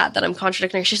Mary-Kate mad that I'm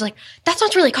contradicting her. She's like, that's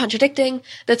not really contradicting.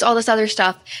 That's all this other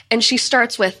stuff. And she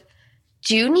starts with,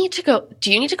 do you need to go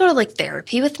to like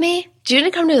therapy with me? Do you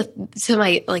need to come to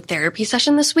my like therapy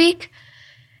session this week?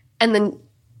 And then,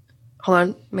 hold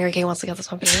on, Mary-Kate wants to get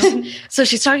this on video. So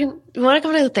she's talking, you want to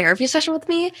come to the therapy session with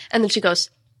me? And then she goes,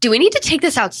 do we need to take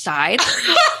this outside?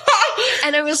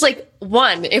 And I was like,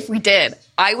 one, if we did,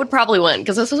 I would probably win.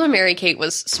 Because this was when Mary-Kate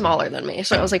was smaller than me.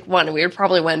 So I was like, one, we would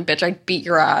probably win. Bitch, I'd beat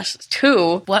your ass.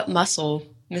 Two. What muscle,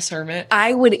 Miss Hermit?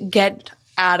 I would get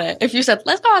at it. If you said,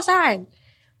 let's go outside.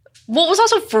 Well, it was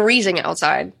also freezing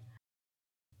outside.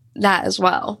 That as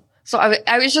well. So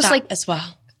I was just like, as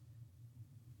well.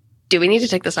 Do we need to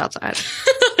take this outside?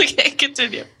 Okay,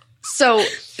 continue. So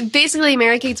basically,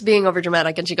 Mary-Kate's being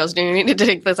overdramatic, and she goes, do you need to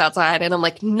take this outside? And I'm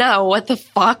like, no, what the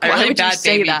fuck? Why would you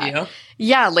say that? View.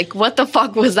 Yeah, like, what the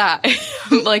fuck was that?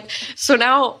 Like, so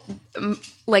now,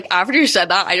 like, after you said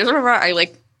that, I just remember I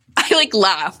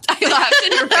laughed. I laughed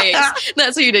in your face.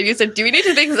 That's what you did. You said, do we need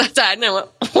to take this outside? And I went,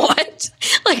 what?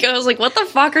 Like, I was like, what the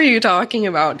fuck are you talking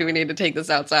about? Do we need to take this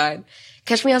outside?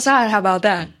 Catch me outside. How about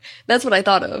that? That's what I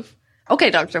thought of. Okay,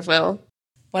 Dr. Phil.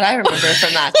 What I remember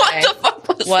from that day what the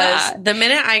fuck was that? The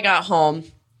minute I got home,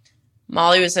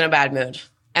 Molly was in a bad mood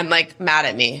and like mad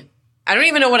at me. I don't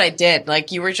even know what I did.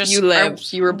 Like you were just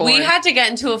you were born. We had to get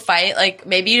into a fight. Like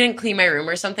maybe you didn't clean my room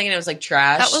or something, and it was like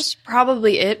trash. That was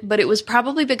probably it, but it was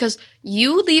probably because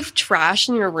you leave trash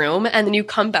in your room and then you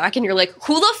come back and you're like,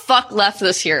 "Who the fuck left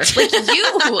this here?" Like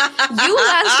you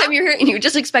last time you were here, and you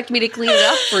just expect me to clean it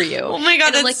up for you. Oh my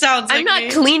god, that sounds like I'm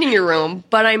not cleaning your room,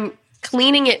 but I'm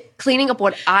cleaning up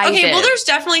what I did. Okay, well, there's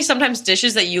definitely sometimes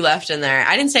dishes that you left in there.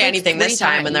 I didn't say anything this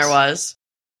time, and there was.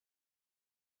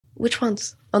 Which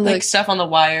ones? On the stuff on the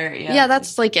wire. Yeah,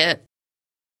 that's like it.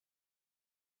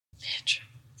 Bitch.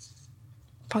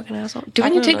 Fucking asshole. Do we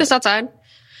need to take this outside?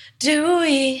 Do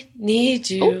we need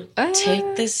to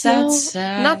take this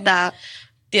outside? Not that.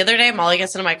 The other day, Molly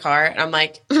gets into my car, and I'm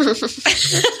like,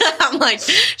 she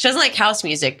doesn't like house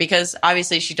music because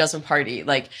obviously she doesn't party.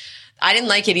 Like, I didn't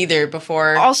like it either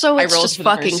before. Also, it's just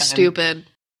fucking stupid.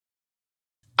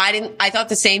 I thought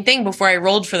the same thing before I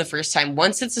rolled for the first time.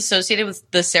 Once it's associated with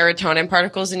the serotonin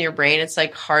particles in your brain, it's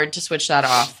like hard to switch that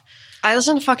off. I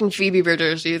listen to fucking Phoebe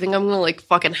Bridgers. Do you think I'm gonna like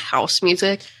fucking house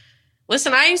music?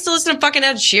 Listen, I used to listen to fucking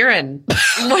Ed Sheeran.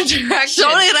 One Direction. So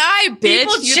did I, bitch.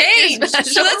 People change.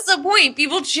 So that's the point.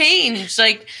 People change.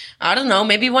 Like, I don't know.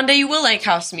 Maybe one day you will like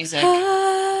house music.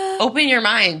 Open your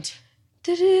mind.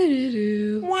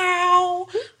 Wow.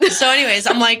 So anyways,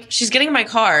 I'm like, she's getting in my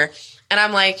car, and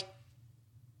I'm like,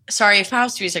 sorry if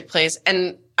house music plays,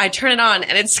 and I turn it on,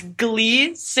 and it's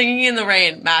Glee Singing in the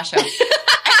Rain mashup.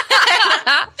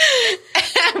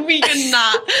 And we could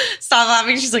not stop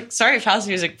laughing. She's like, sorry if house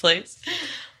music plays.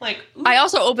 Like, ooh. I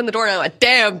also opened the door, and I'm like,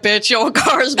 damn, bitch, your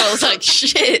car smells like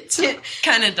shit. It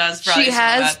kind of does. Probably she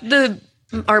has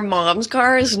our mom's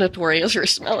car is notorious for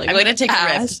smelling. I'm going to take a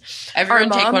rip. Everyone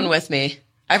take one with me.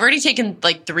 I've already taken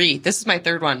like 3. This is my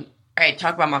 3rd one. All right,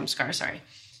 talk about mom's car. Sorry.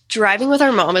 Driving with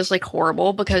our mom is like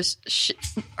horrible because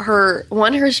her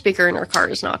speaker in her car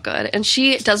is not good. And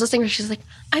she does this thing where she's like,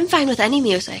 I'm fine with any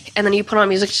music. And then you put on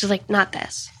music, she's like, not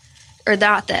this. or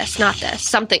not this,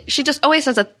 something. She just always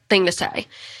has a thing to say.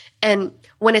 And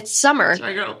when it's summer,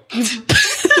 she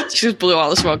just blew all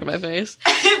the smoke in my face.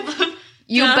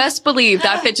 You best believe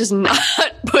that bitch is not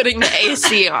putting the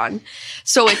AC on.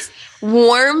 So it's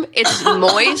warm, it's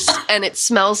moist, and it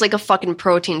smells like a fucking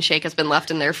protein shake has been left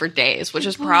in there for days, which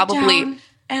is probably down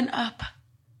and up.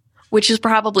 Which is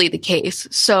probably the case.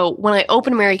 So when I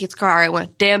opened Mary-Kate's car, I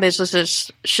went, damn, bitch,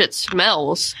 this shit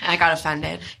smells. I got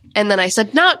offended. And then I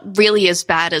said, not really as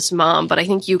bad as mom, but I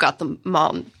think you got the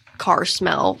mom car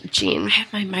smell gene. I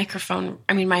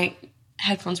had my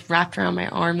headphones wrapped around my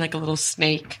arm like a little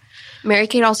snake.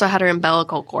 Mary-Kate also had her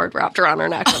umbilical cord wrapped around her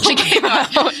neck when she came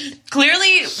out.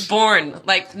 Clearly born,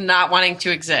 like, not wanting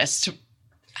to exist.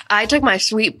 I took my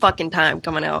sweet fucking time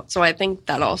coming out, so I think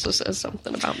that also says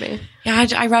something about me. Yeah,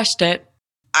 I rushed it.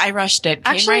 Came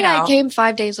Actually, right out. I came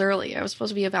 5 days early. I was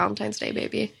supposed to be a Valentine's Day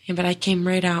baby. Yeah, but I came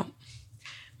right out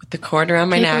with the cord around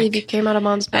my Can't neck. believe you came out of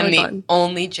mom's belly I'm button. the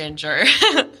only ginger.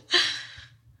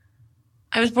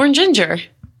 I was born ginger.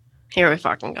 Here we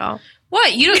fucking go.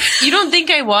 What? You don't think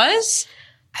I was?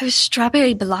 I was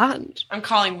strawberry blonde. I'm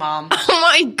calling mom. Oh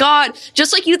my god.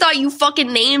 Just like you thought you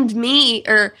fucking named me,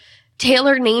 or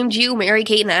Taylor named you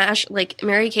Mary-Kate and Ash, like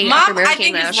Mary-Kate Mom, after Mary-Kate I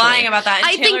think and is Ashley. lying about that.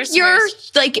 I think you're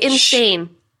like insane.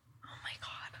 Oh my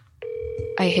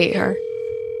god. I hate her.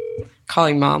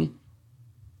 Calling mom.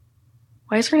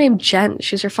 Why is her name Jen?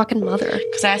 She's her fucking mother.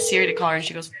 Because I asked Siri to call her and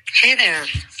she goes, Hey there.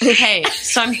 hey,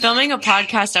 so I'm filming a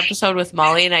podcast episode with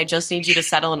Molly and I just need you to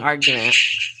settle an argument.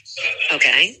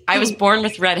 Okay. I was born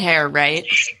with red hair, right?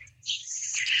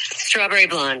 Strawberry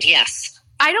blonde, yes.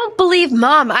 I don't believe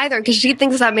mom either because she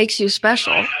thinks that makes you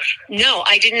special. No,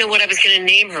 I didn't know what I was going to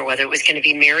name her, whether it was going to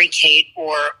be Mary-Kate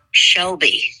or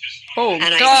Shelby. Oh,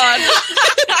 And God.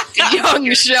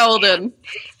 Young Sheldon.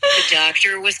 The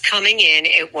doctor was coming in.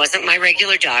 It wasn't my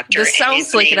regular doctor. This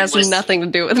sounds like it has nothing to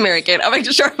do with Mary-Kate. I'm like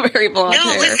strawberry blonde No,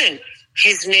 hair. listen.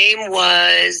 His name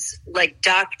was like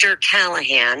Dr.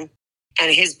 Callahan,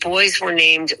 and his boys were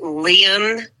named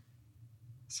Liam,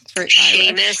 It's very Irish.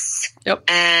 Seamus, Yep.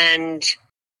 and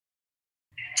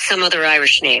some other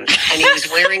Irish name. And he was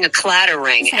wearing a clatter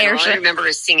ring. And all I remember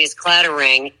is seeing his clatter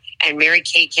ring. And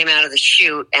Mary-Kate came out of the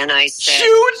chute, and I said,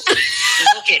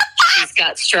 look it, he's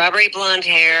got strawberry blonde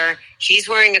hair. He's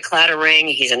wearing a clatter ring.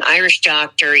 He's an Irish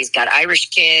doctor. He's got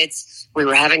Irish kids. We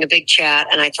were having a big chat,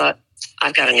 and I thought,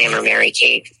 I've got to name her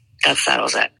Mary-Kate. That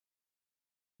settles it.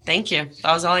 Thank you.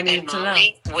 That was all I needed to know.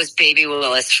 Molly was baby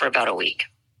Willis for about a week.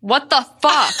 What the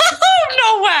fuck? Oh,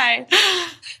 no way.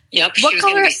 Yep, she What was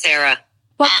going to color- be Sarah.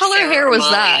 What color Sarah hair or was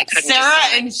Molly, I that? couldn't Sarah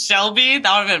decide. and Shelby?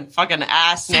 That would have been fucking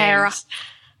ass Sarah. names.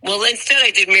 Well, instead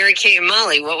I did Mary-Kate and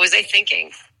Molly. What was I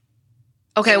thinking?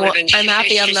 Okay, It well, would've been I'm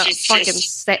happy I'm not fucking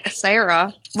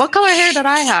Sarah. What color hair did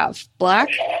I have? Black?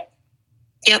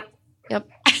 Yep. Yep.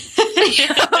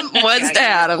 What's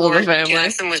dad of the family?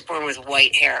 Jackson was born with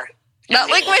white hair. That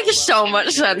like makes so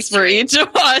much sense for each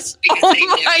of us. Because Oh they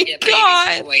never my get babies with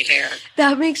god. white hair.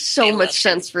 That makes so They much love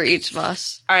sense for each of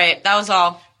us. All right, that was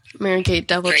all. Mary-Kate,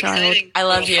 double Very child. exciting. I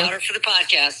love Little you. fodder for the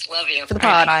podcast. Love you. For the All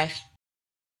right, pod. bye.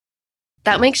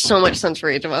 That makes so much sense for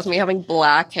each of us. Me having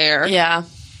black hair. Yeah.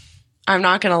 I'm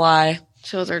not going to lie.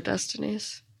 Shows our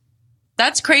destinies.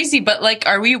 That's crazy, but like,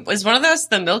 is one of us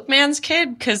the milkman's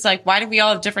kid? Because like, why do we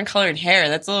all have different colored hair?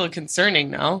 That's a little concerning,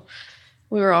 no?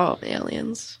 We were all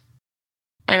aliens.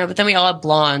 I know, but then we all had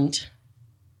blonde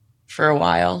for a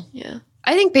while. Yeah.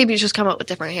 I think babies just come out with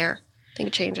different hair. I think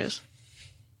it changes.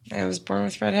 I was born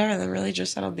with red hair, and then really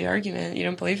just settled the argument. You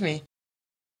don't believe me?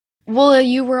 Well,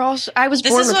 you were also. I was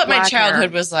This born is with what my black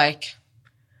childhood hair. was like.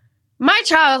 My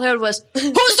childhood was. Who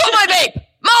stole my babe?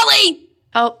 Molly!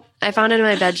 Oh, I found it in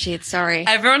my bed sheets. Sorry.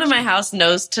 Everyone in my house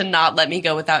knows to not let me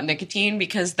go without nicotine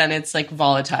because then it's like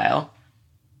volatile.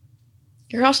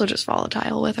 You're also just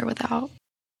volatile with or without.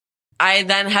 I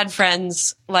then had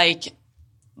friends like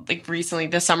recently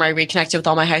this summer I reconnected with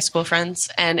all my high school friends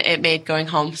and it made going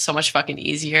home so much fucking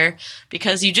easier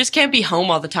because you just can't be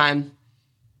home all the time.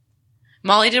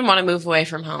 Molly didn't want to move away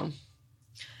from home.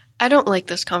 I don't like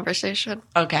this conversation.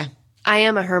 Okay. I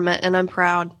am a hermit and I'm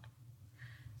proud.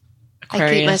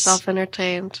 Aquarius. I keep myself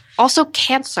entertained. Also,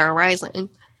 Cancer rising.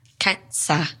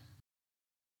 Cancer.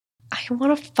 I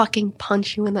want to fucking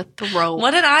punch you in the throat.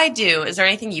 What did I do? Is there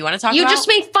anything you want to talk You about? just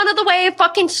made fun of the way I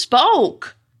fucking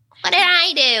spoke. What did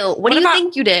I do? What do you about-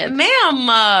 think you did?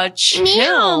 Ma'am,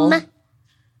 chill.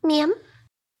 Ma'am.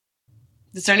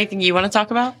 Is there anything you want to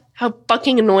talk about? How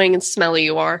fucking annoying and smelly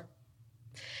you are.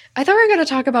 I thought we were going to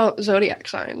talk about zodiac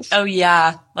signs. Oh,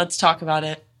 yeah. Let's talk about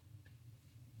it.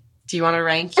 Do you want to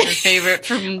rank your favorite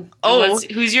from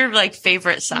who's your like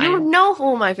favorite sign? You know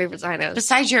who my favorite sign is.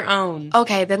 Besides your own.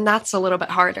 Okay, then that's a little bit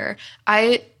harder.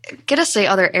 I get to say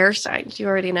other air signs. You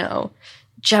already know.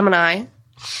 Gemini.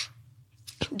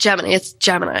 It's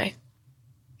Gemini.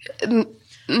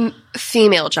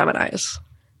 Female Geminis,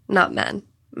 not men.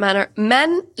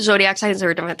 Men zodiac signs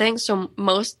are different things. So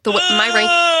my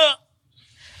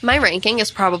ranking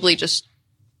is probably just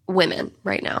women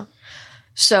right now.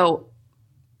 So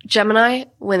Gemini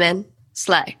women,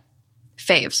 slay,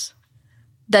 faves.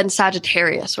 Then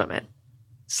Sagittarius women,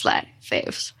 slay,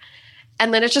 faves.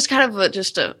 And then it's just kind of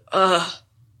the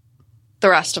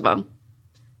rest of them.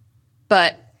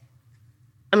 But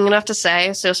I'm going to have to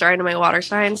say, so sorry to my water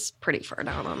signs, pretty far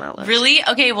down on that list. Really?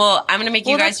 Okay, well, I'm going to make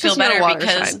you guys feel better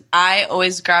because I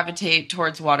always gravitate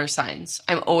towards water signs.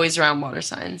 I'm always around water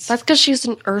signs. That's because she's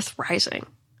an earth rising.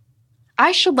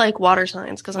 I should like water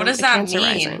signs because I'm a Cancer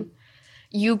rising.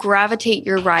 You gravitate,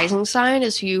 your rising sign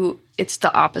it's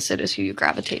the opposite is who you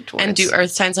gravitate towards. And do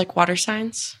earth signs like water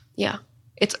signs? Yeah.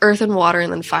 It's earth and water,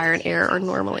 and then fire and air are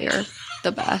normally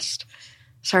the best.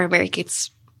 Sorry,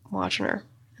 Mary-Kate's watching her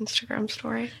Instagram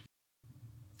story.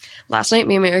 Last night,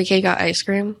 me and Mary-Kate got ice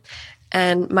cream,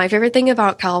 and my favorite thing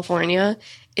about California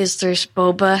is there's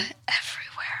boba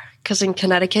everywhere. Because in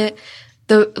Connecticut,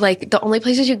 the only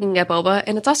places you can get boba,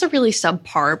 and it's also really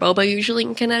subpar boba usually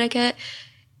in Connecticut,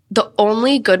 the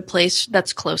only good place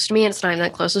that's close to me, and it's not even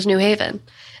that close, is New Haven.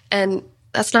 And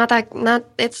that's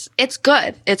it's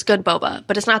good. It's good boba,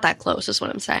 but it's not that close is what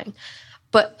I'm saying.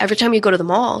 But every time you go to the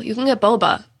mall, you can get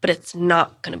boba, but it's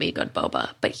not going to be good boba.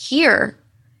 But here,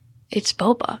 it's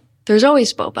boba. There's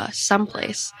always boba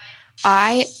someplace.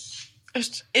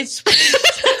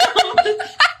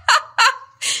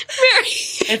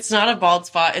 It's not a bald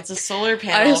spot. It's a solar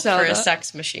panel for a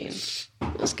sex machine.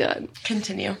 It was good.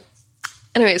 Continue.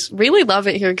 Anyways, really love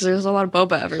it here because there's a lot of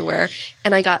boba everywhere.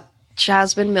 And I got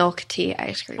jasmine milk tea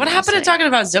ice cream. What happened to talking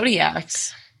about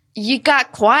zodiacs? You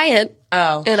got quiet.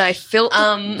 Oh. And I filled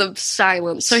the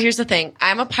silence. So here's the thing.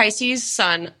 I'm a Pisces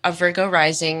sun, a Virgo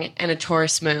rising, and a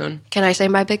Taurus moon. Can I say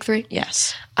my big three?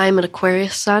 Yes. I'm an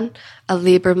Aquarius sun, a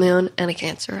Libra moon, and a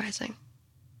Cancer rising.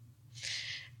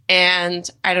 And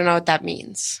I don't know what that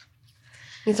means.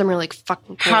 It means I'm really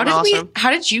fucking cool and awesome.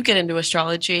 How did you get into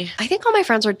astrology? I think all my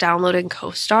friends were downloading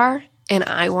CoStar, and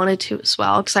I wanted to as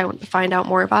well because I wanted to find out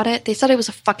more about it. They said it was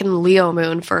a fucking Leo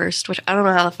moon first, which I don't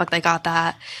know how the fuck they got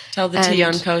that. Tell the tea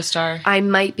on CoStar.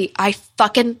 I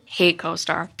fucking hate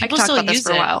CoStar. People talk still about this use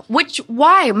for a while.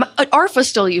 Why? Arfa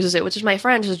still uses it, which is my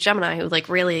friend who's Gemini who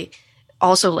really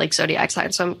also like zodiac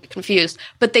signs, so I'm confused.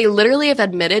 But they literally have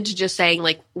admitted to just saying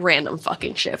like random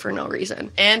fucking shit for no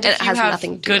reason. And if it you has have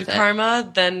nothing to do good with it. karma,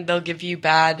 then they'll give you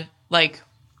bad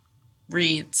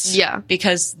reads. Yeah.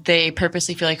 Because they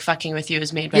purposely feel like fucking with you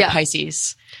is made by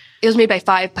Pisces. It was made by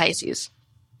 5 Pisces.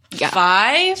 Yeah.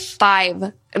 5?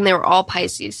 5. And they were all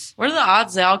Pisces. What are the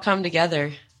odds they all come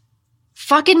together?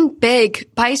 Fucking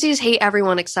big. Pisces hate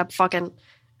everyone except fucking...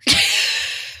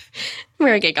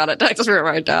 Mary-Kate got a text from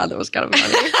my dad. That was kind of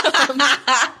funny.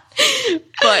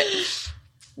 But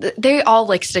they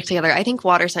all stick together. I think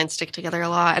water signs stick together a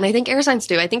lot. And I think air signs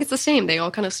do. I think it's the same. They all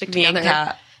kind of stick together. Me and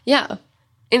Kat. Yeah.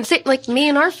 Insane, like me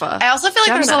and Arfa. I also feel like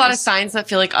Geminis. there's a lot of signs that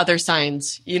feel like other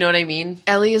signs. You know what I mean?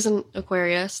 Ellie is an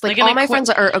Aquarius. All my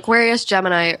friends are Aquarius,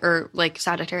 Gemini, or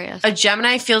Sagittarius. A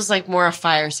Gemini feels like more a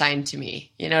fire sign to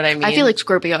me. You know what I mean? I feel like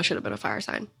Scorpio should have been a fire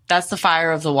sign. That's the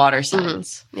fire of the water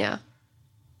signs. Mm-hmm. Yeah.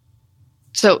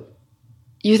 So,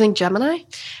 you think Gemini?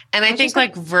 And I think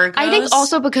Virgos. I think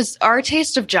also because our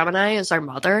taste of Gemini is our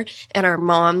mother, and our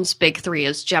mom's big 3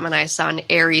 is Gemini sun,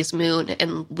 Aries moon,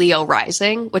 and Leo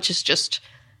rising, which is just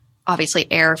obviously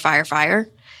air, fire, fire.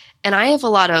 And I have a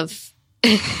lot of...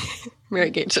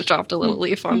 Mary-Kate just dropped a little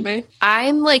leaf on me.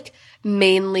 I'm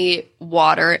mainly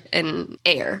water and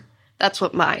air. That's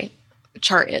what my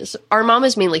chart is. Our mom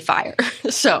is mainly fire.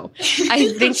 So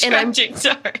I think... and I'm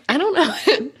sorry. I don't know.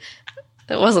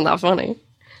 It wasn't that funny.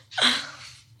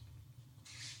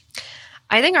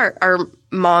 I think our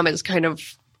mom is kind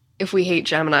of, if we hate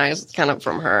Geminis, it's kind of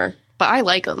from her. But I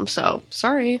like them, so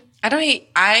sorry.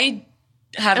 I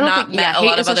have not met a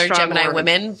lot of other Gemini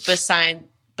women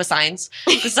besides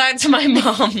my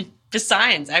mom.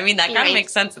 Besides, I mean, that kind of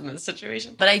makes sense in this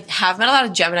situation. But I have met a lot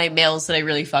of Gemini males that I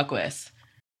really fuck with.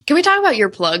 Can we talk about your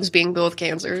plugs being both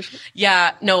Cancers?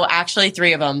 Yeah, no, actually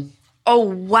 3 of them. Oh,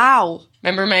 wow.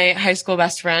 Remember my high school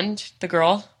best friend, the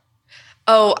girl?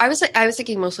 Oh, I was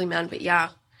thinking mostly men, but yeah.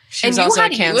 She was also a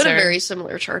Cancer. You had a very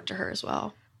similar chart to her as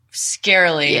well.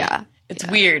 Scarily. Yeah. It's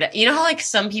weird. You know how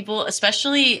some people,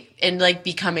 especially in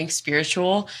becoming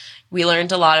spiritual, we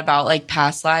learned a lot about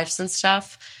past lives and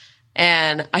stuff.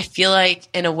 And I feel like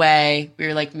in a way we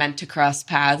were like meant to cross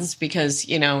paths because,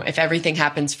 you know, if everything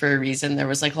happens for a reason, there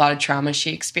was like a lot of trauma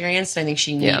she experienced. I think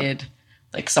she needed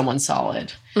like someone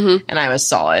solid. Mm-hmm. And I was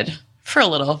solid for a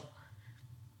little.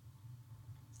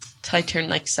 Till I turned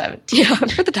like 17. Yeah,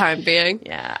 for the time being.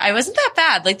 Yeah, I wasn't that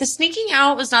bad. Like the sneaking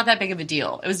out was not that big of a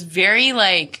deal. It was very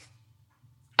like,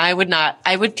 I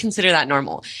would consider that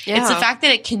normal. Yeah. It's the fact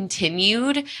that it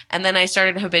continued, and then I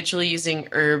started habitually using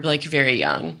herb like very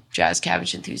young, jazz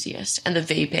cabbage enthusiast, and the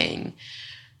vaping.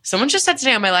 Someone just said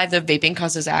today on my live that vaping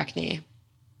causes acne.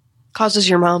 Causes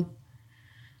your mom.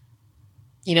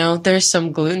 You know, there's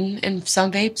some gluten in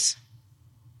some vapes.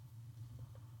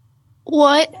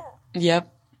 What?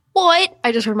 Yep. What?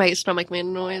 I just heard my stomach made a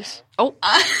noise. Oh,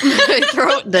 my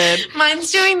throat did.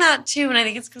 Mine's doing that too, and I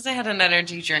think it's because I had an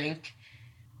energy drink.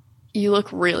 You look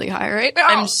really high right now.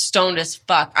 I'm stoned as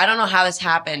fuck. I don't know how this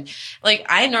happened. Like,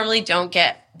 I normally don't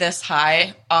get this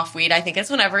high off weed. I think it's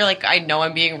whenever, like, I know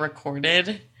I'm being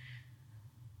recorded.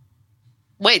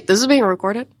 Wait, this is being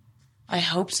recorded? I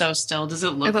hope so still. Does it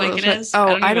look like it is?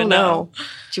 Oh, I don't know.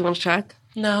 Do you want to check?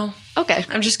 No. Okay.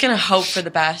 I'm just going to hope for the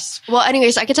best. Well,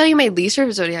 anyways, I can tell you my least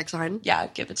favorite zodiac sign. Yeah,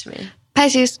 give it to me.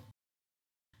 Pisces.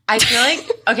 I feel like,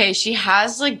 okay, she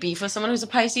has, like, beef with someone who's a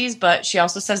Pisces, but she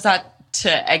also says that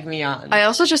to egg me on. I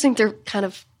also just think they're kind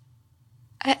of...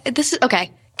 this is...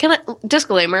 Okay.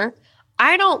 Disclaimer.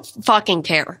 I don't fucking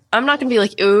care. I'm not going to be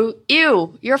like,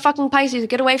 ew, you're a fucking Pisces.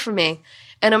 Get away from me.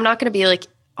 And I'm not going to be like,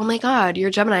 oh my God, you're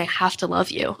a Gemini. I have to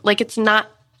love you. Like, it's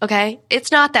not... Okay? It's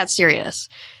not that serious.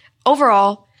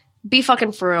 Overall, be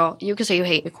fucking for real. You can say you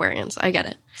hate Aquarians. I get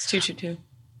it. It's 222.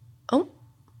 Oh.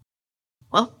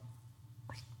 Well...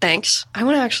 Thanks. I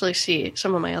want to actually see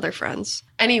some of my other friends.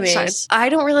 Anyways. I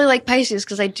don't really like Pisces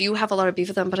because I do have a lot of beef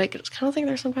with them, but I just kind of think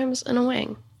they're sometimes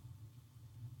annoying.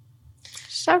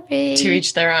 Sorry. To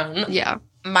each their own. Yeah.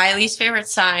 My least favorite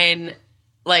sign,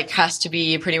 like, has to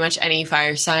be pretty much any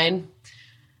fire sign.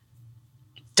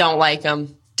 Don't like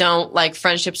them. Don't like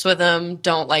friendships with them.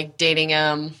 Don't like dating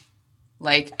them.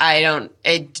 Like,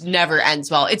 it never ends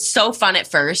well. It's so fun at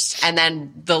first, and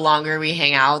then the longer we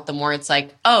hang out, the more it's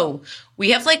like, oh,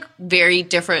 we have, like, very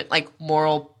different, like,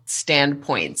 moral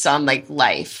standpoints on, like,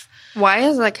 life. Why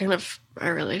is that kind of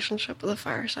a relationship with a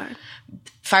fire sign?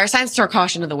 Fire signs throw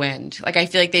caution to the wind. Like, I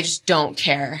feel like they just don't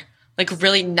care. Like,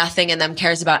 really nothing in them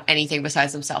cares about anything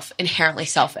besides themselves. Inherently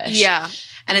selfish. Yeah.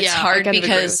 And it's hard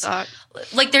because,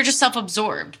 like, they're just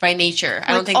self-absorbed by nature. Like,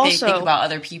 I don't think they think about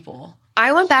other people.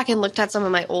 I went back and looked at some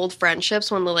of my old friendships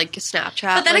when the, like,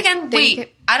 Snapchat. But then again,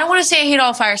 I don't want to say I hate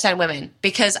all fire sign women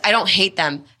because I don't hate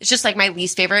them. It's just, like, my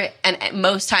least favorite, and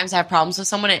most times I have problems with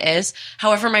someone, it is.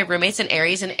 However, my roommate's an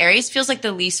Aries, and Aries feels like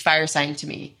the least fire sign to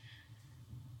me.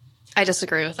 I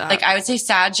disagree with that. Like, I would say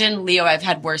Sag and Leo I've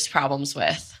had worse problems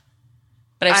with.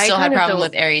 But I've still had problems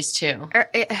with Aries, too.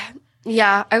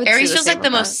 Yeah, I would say Aries feels like the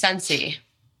most sensy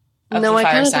of No, the I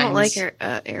fire kind of signs. don't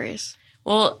like Aries.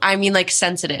 Well, I mean, like,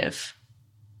 sensitive.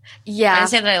 Yeah. I didn't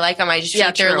say that I like them. I just feel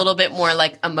like they're a little bit more,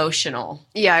 like, emotional.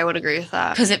 Yeah, I would agree with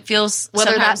that. Because it feels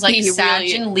sometimes like Sag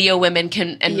and Leo women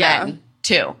and men,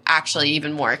 too, actually,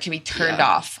 even more, can be turned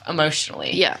off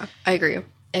emotionally. Yeah, I agree.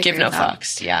 Give no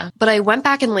fucks, yeah. But I went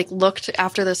back and, like, looked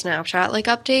after the Snapchat, like,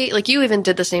 update. Like, you even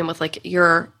did the same with, like,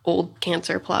 your old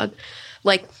Cancer plug.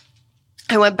 Like,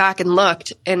 I went back and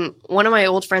looked, and one of my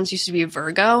old friends used to be a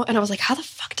Virgo, and I was like, how the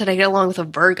fuck did I get along with a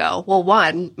Virgo? Well,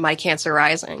 one, my Cancer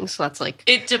rising, so that's like...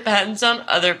 It depends on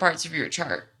other parts of your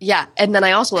chart. Yeah, and then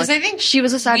I also... Because I think she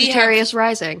was a Sagittarius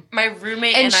rising. My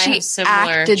roommate and I have similar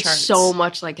acted charts. so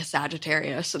much like a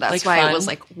Sagittarius, so that's like why fun. it was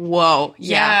like, whoa.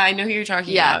 Yeah, I know who you're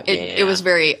talking about. It was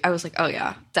very... I was like, oh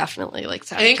yeah, definitely like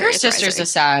Sagittarius I think her sister's rising. a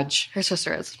Sag. Her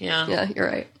sister is. Yeah. Yeah, you're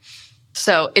right.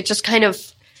 So it just kind of...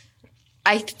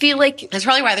 I feel like that's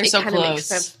probably why they're so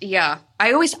close. Yeah,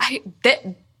 let's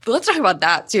talk about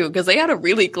that too, because they had a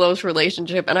really close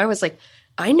relationship, and I was like,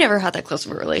 I never had that close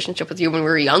of a relationship with you when we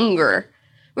were younger.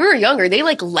 They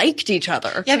liked each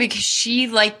other. Yeah, because she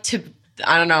liked to,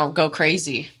 I don't know, go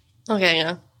crazy. Okay,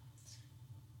 yeah.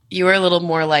 You were a little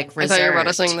more like reserved. I thought you were about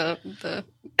to sing the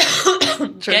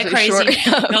Get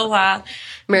crazy, go wild.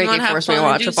 Mary-Kate forced me to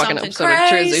watch a fucking episode of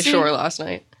Jersey Shore last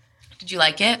night. Did you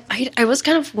like it? I was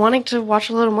kind of wanting to watch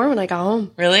a little more when I got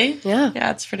home. Really? Yeah.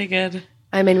 Yeah, it's pretty good.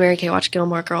 I made Mary-Kate watch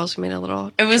Gilmore Girls. We made a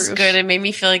little It was good. It made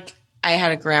me feel like I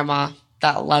had a grandma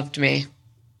that loved me.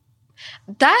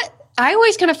 I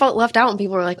always kind of felt left out when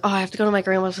people were like, oh, I have to go to my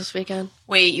grandma's this weekend.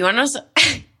 Wait, you want to know?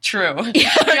 True.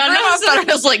 Yeah, grandma thought it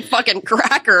was like fucking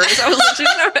crackers. I was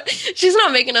like, she's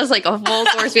not making us like a full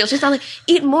course meal. She's not like,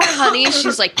 eat more, honey.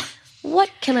 She's like,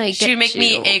 what can I get She would make you?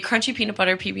 me a crunchy peanut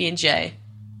butter PB&J.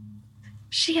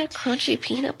 She had crunchy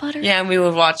peanut butter? Yeah, and we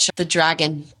would watch the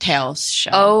Dragon Tales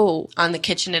show. Oh. On the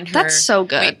kitchen in her... That's so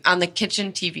good. Wait, on the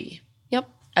kitchen TV. Yep.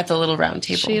 At the little round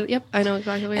table. Yep, I know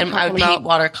exactly what you're and talking I would paint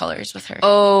watercolors with her.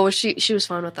 Oh, she was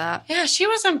fun with that. Yeah, she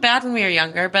wasn't bad when we were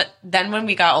younger, but then when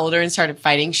we got older and started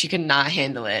fighting, she could not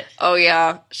handle it. Oh,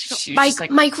 yeah. She my, was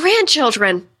like, my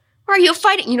grandchildren, why are you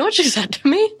fighting? You know what she said to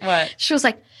me? What? She was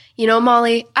like, you know,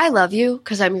 Molly, I love you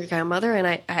because I'm your grandmother and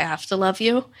I have to love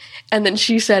you. And then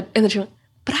she went,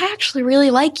 but I actually really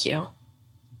like you.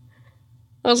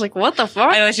 I was like, what the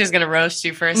fuck? I thought she was going to roast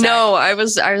you for a second. No, I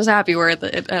was happy where it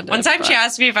ended. One time she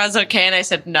asked me if I was okay, and I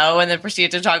said no, and then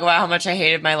proceeded to talk about how much I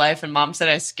hated my life, and Mom said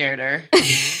I scared her.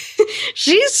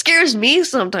 She scares me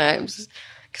sometimes.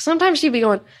 Because sometimes she'd be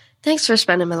going, thanks for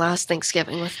spending my last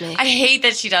Thanksgiving with me. I hate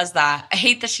that she does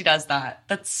that.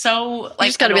 That's so, like, you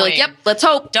just gotta annoying. be like, yep, let's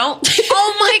hope. Don't.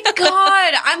 Oh my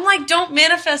God. I'm like, don't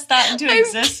manifest that into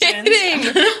existence.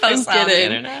 Kidding. I'm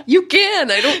kidding. You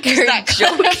can. I don't care. That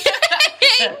joking.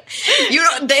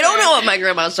 They don't know what my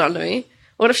grandma's done to me.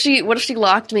 What if she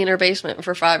locked me in her basement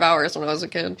for 5 hours when I was a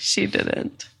kid? She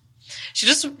didn't. She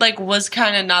just, like, was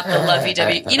kind of not the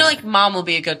lovey-dovey. You know, like, Mom will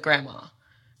be a good grandma.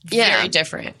 Yeah. Very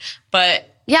different. But...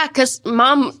 Yeah, because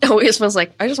Mom always was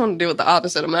like, I just want to do what the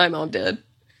opposite of my mom did.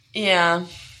 Yeah.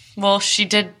 Well, she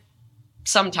did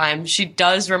sometimes. She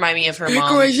does remind me of her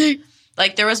mom. Crazy.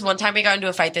 Like, there was one time we got into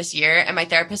a fight this year, and my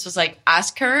therapist was like,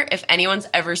 ask her if anyone's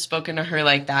ever spoken to her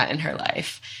like that in her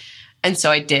life. And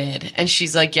so I did. And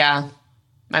she's like, yeah,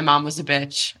 my mom was a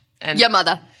bitch. And Your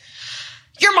mother.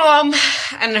 Your mom.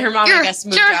 And her mom, I guess,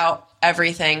 moved out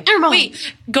everything. Your mom.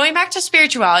 Wait, going back to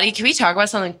spirituality, can we talk about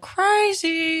something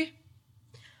crazy?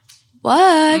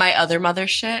 What? My other mother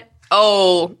shit.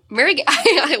 Oh,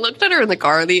 I looked at her in the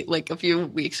car a few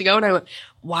weeks ago, and I went,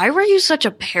 why were you such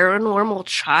a paranormal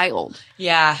child?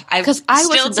 Yeah. Because I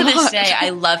was still to not. this day, I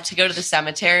love to go to the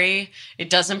cemetery. It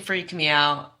doesn't freak me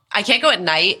out. I can't go at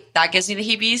night. That gives me the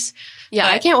heebies. Yeah,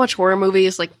 I can't watch horror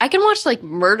movies. Like, I can watch, like,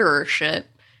 murderer shit,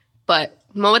 but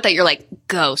the moment that you're like,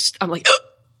 ghost, I'm like,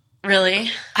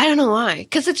 really? I don't know why.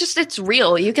 Because it's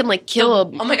real. You can, like, kill a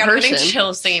Oh my God, person. I'm getting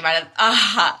chills thinking about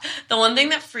it. The one thing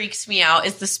that freaks me out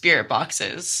is the spirit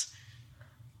boxes.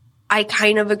 I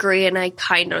kind of agree, and I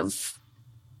kind of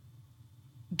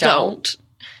don't.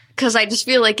 Because I just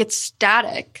feel like it's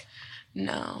static.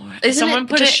 No. Isn't Someone it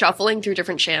put just it, shuffling through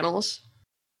different channels?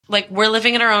 like, we're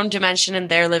living in our own dimension, and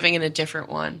they're living in a different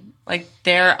one. Like,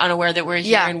 they're unaware that we're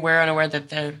here, and we're unaware that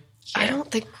they're here. I don't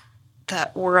think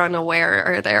that we're unaware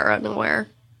or they're unaware.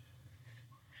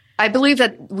 I believe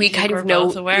that we kind of know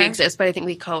we exist, but I think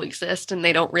we coexist, and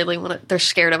they don't really want to. They're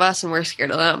scared of us, and we're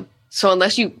scared of them. So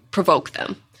unless you provoke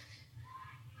them.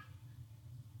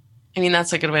 I mean,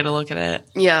 that's a good way to look at it.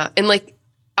 Yeah. And, like,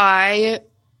 I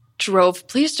drove.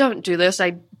 Please don't do this.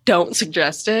 I don't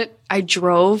suggest it. I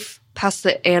drove past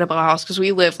the Annabelle house because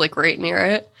we live, like, right near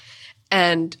it.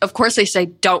 And, of course, they say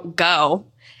don't go.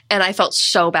 And I felt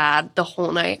so bad the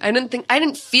whole night. I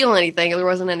didn't feel anything. There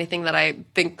wasn't anything that I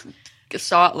think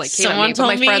saw, like, came at me. But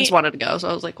my friends wanted to go, so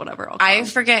I was like, whatever, I'll I come.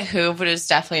 forget who, but it was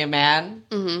definitely a man.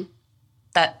 Mm-hmm.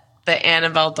 That the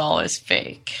Annabelle doll is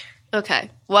fake. Okay.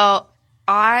 Well,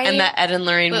 and that Ed and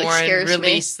Lorraine Warren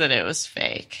released that it was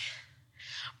fake.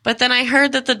 But then I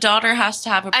heard that the daughter has to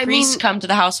have a priest come to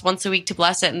the house once a week to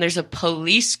bless it, and there's a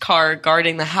police car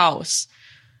guarding the house.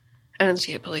 I didn't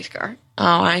see a police car.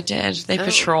 Oh, I did. They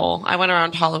patrol. I went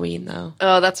around Halloween, though.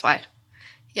 Oh, that's why.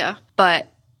 Yeah.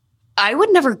 But I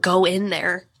would never go in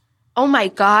there. Oh, my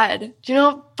God. Do you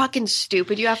know how fucking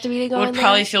stupid you have to be to go in there? Would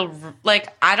probably feel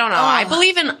like, I don't know. Oh. I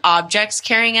believe in objects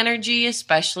carrying energy,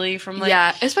 especially from, like...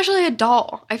 Yeah, especially a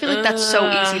doll. I feel like that's so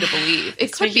easy to believe.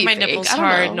 It could be my fake. nipples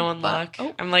hard. No one look.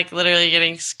 Oh. I'm, like, literally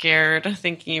getting scared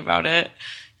thinking about it.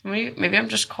 Maybe I'm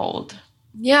just cold.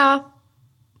 Yeah.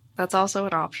 That's also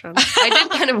an option. I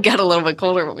did kind of get a little bit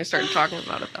colder when we started talking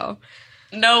about it, though.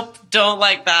 Nope. Don't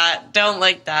like that. Don't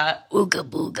like that. Ooga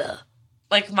booga.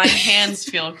 Like, my hands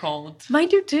feel cold. Mine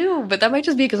do, too. But that might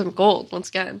just be because I'm cold, once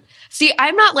again. See,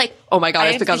 I'm not like, oh, my God,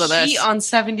 it's because of this. I have the heat on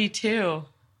 72.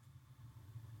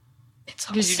 It's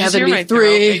on 73. Did you 73. just hear my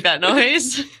throat make that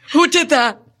noise? Who did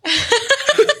that?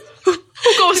 Who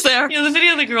goes there? You know the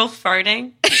video of the girl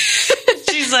farting?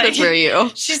 She's like... That's for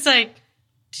you. She's like...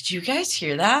 Did you guys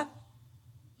hear that?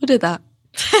 Who did that?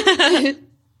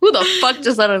 Who the fuck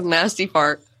just let a nasty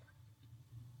fart?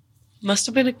 Must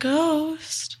have been a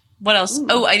ghost. What else? Ooh.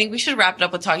 Oh, I think we should wrap it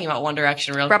up with talking about One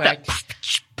Direction real quick.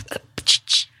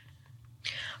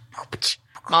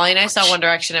 Molly and I saw One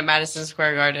Direction at Madison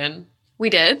Square Garden. We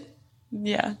did?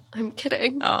 Yeah. I'm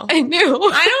kidding. Oh. I knew.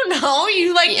 I don't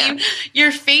know.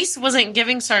 Your face wasn't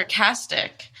giving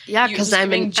sarcastic. Yeah, because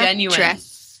I'm an genuine.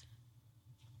 actress.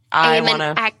 I'm an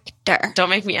actor. Don't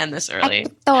make me end this early.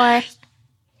 Actor.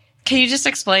 Can you just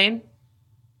explain?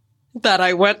 That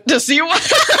I went to see one.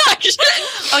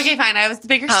 Okay, fine. I was the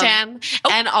bigger stan.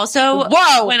 And also,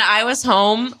 whoa. when I was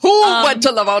home... Who went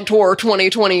to Love on Tour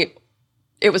 2020?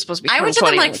 It was supposed to be 2020. I went to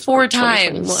them like 4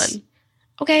 times.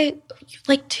 Okay,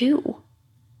 like 2.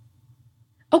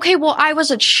 Okay, well, I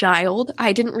was a child.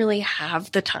 I didn't really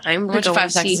have the time to go 5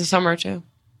 and Seconds see. of Summer, too.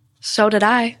 So did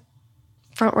I.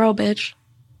 Front row, bitch.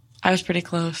 I was pretty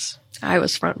close. I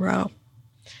was front row.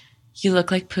 You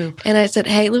look like poop. And I said,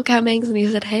 hey, Luke Hemmings. And he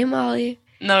said, hey, Molly.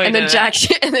 No, he didn't.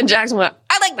 And then Jackson went,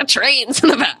 I like the trains in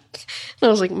the back. And I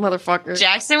was like, motherfucker.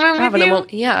 Jackson went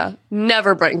with you? Yeah.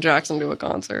 Never bring Jackson to a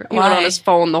concert. He Why? went on his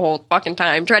phone the whole fucking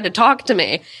time. Tried to talk to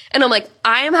me. And I'm like,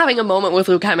 I am having a moment with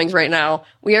Luke Hemmings right now.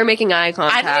 We are making eye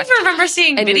contact. I don't even remember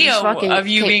seeing And video you just of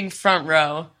you being front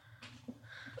row.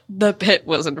 The pit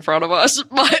was in front of us,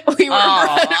 but we were.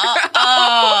 Oh.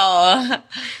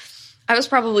 I was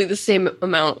probably the same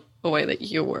amount away that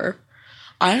you were.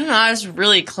 I don't know. I was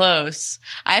really close.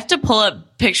 I have to pull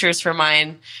up pictures for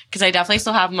mine because I definitely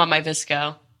still have them on my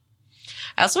Visco.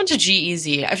 I also went to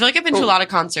G-Eazy. I feel like I've been to a lot of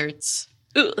concerts.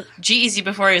 G-Eazy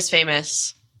before he was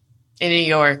famous in New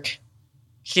York.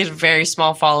 He had a very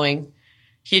small following.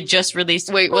 He had just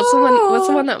released... Wait, what's the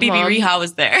one that BB Reha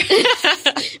was there.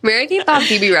 Mary-Kate thought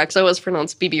BB Rexa was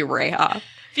pronounced BB Reha.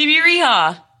 BB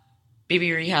Reha.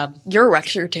 BB Rehab. You're a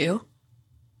Rexer too.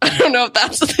 I don't know if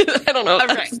that's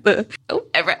the... Oh.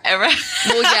 Ever.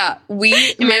 Well, yeah,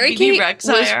 Mary-Kate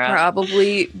was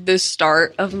probably the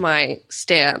start of my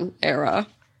stan era.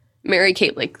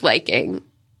 Mary-Kate, liking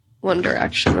One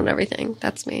Direction and everything.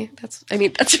 That's me. That's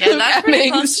Luke that's pretty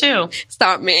close too. It's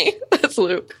not me. That's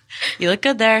Luke. You look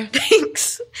good there.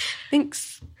 Thanks.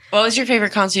 What was your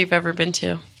favorite concert you've ever been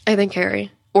to? I think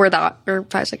Harry. Or 5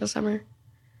 Seconds of Summer.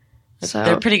 So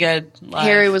they're pretty good live.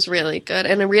 Harry was really good,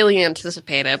 and I really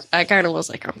anticipated. I kind of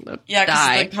was like, I'm going to die. Yeah,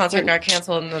 because the concert got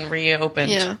canceled and then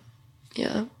reopened.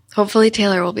 Yeah. Hopefully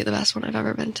Taylor will be the best one I've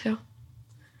ever been to.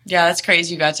 Yeah, that's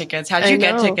crazy you got tickets. How'd you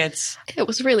get tickets? It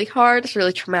was really hard. It's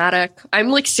really traumatic.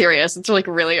 I'm, serious. It's,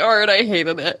 really hard. I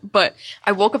hated it. But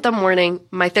I woke up that morning.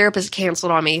 My therapist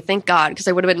canceled on me. Thank God, because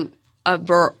I would have been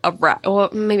well,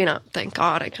 maybe not. Thank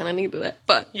God. I kind of needed it.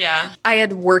 But yeah, I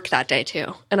had work that day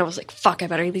too. And I was like, fuck, I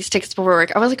better get these tickets before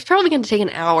work. I was like, it's probably going to take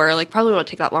an hour. Probably won't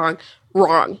take that long.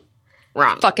 Wrong.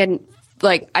 Fucking,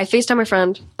 I FaceTime my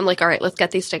friend. I'm like, all right, let's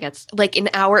get these tickets. An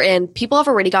hour in, people have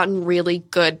already gotten really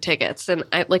good tickets. And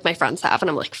my friends have. And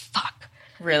I'm like, fuck.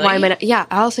 Really? Why am I not? Yeah,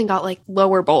 Allison got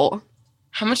lower bowl.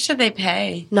 How much did they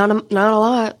pay? Not a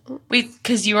lot. Wait,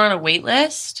 because you were on a wait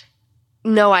list?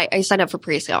 No, I signed up for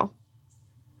pre-sale.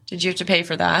 Did you have to pay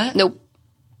for that? Nope.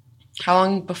 How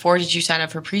long before did you sign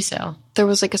up for pre-sale? There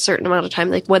was a certain amount of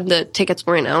time. When the tickets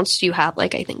were announced, you had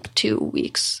I think 2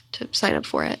 weeks to sign up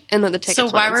for it. And then the tickets So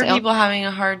why were sale. people having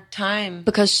a hard time?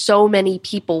 Because so many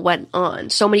people went on.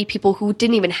 So many people who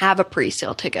didn't even have a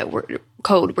pre-sale ticket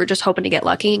code were just hoping to get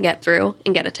lucky and get through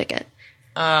and get a ticket.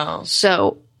 Oh.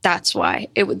 So that's why.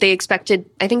 They expected,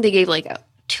 I think they gave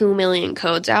 2 million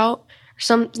codes out or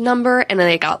some number. And then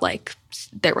they got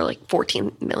there were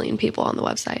 14 million people on the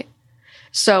website.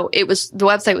 So the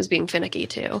website was being finicky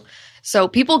too. So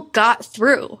people got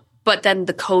through, but then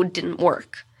the code didn't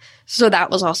work. So that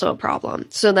was also a problem.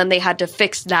 So then they had to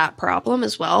fix that problem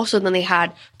as well. So then they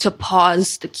had to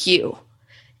pause the queue.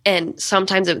 And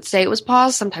sometimes it would say it was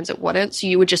paused, sometimes it wouldn't. So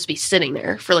you would just be sitting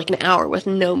there for an hour with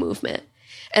no movement.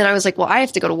 And I was like, well, I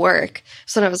have to go to work.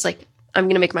 So then I was like, I'm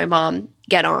going to make my mom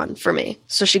get on for me.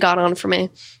 So she got on for me.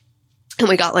 And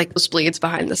we got those bleeds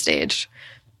behind the stage.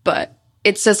 But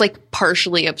it says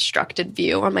partially obstructed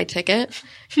view on my ticket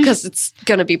because it's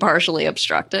going to be partially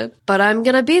obstructed. But I'm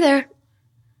going to be there.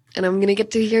 And I'm going to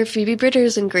get to hear Phoebe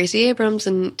Bridgers and Gracie Abrams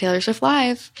and Taylor Swift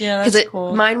live. Yeah, that's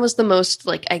cool. Mine was the most,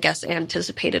 I guess,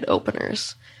 anticipated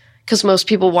openers. Because most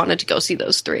people wanted to go see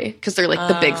those 3. Because they're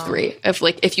the big 3.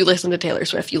 If you listen to Taylor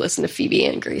Swift, you listen to Phoebe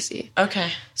and Gracie.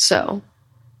 Okay. So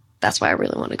that's why I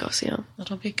really want to go see them.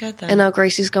 That'll be good then. And now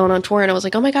Gracie's going on tour, and I was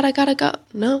like, oh my God, I gotta go.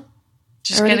 No.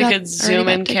 Just get a good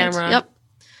zoom-in camera. Yep.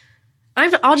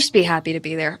 I'll just be happy to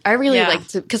be there. I really like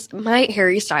to, because my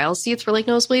Harry Styles seats were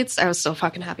nosebleeds. I was so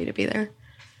fucking happy to be there.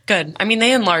 Good. I mean,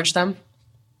 they enlarge them.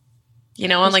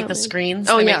 On the screens.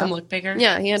 They make them look bigger.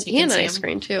 Yeah, he had a nice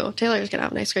screen too. Taylor's gonna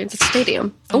have a nice screen. It's a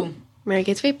stadium. Oh,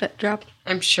 Mary-Kate's vape pit drop.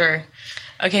 I'm sure.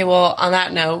 Okay, well, on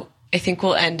that note, I think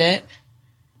we'll end it.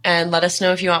 And let us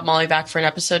know if you want Molly back for an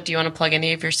episode. Do you want to plug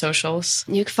any of your socials?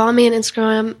 You can follow me on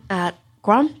Instagram at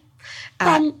Guam.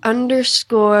 at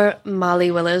underscore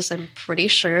Molly Willis. I'm pretty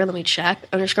sure. Let me check.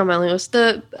 Underscore Molly Willis.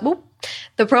 The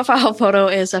profile photo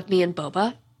is of me and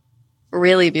Boba.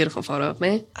 Really beautiful photo of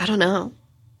me. I don't know.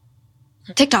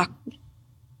 TikTok.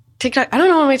 I don't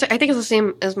know. I think it's the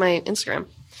same as my Instagram.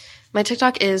 My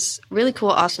TikTok is really cool,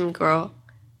 awesome girl.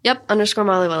 Yep. Underscore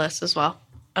Molly Willis as well.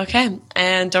 Okay.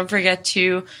 And don't forget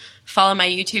to follow my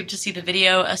YouTube to see the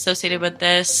video associated with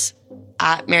this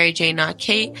at Mary J. Not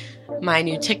Kate. My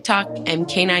new TikTok,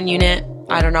 MK9 Unit.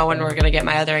 I don't know when we're going to get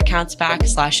my other accounts back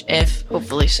 /if.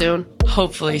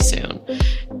 Hopefully soon.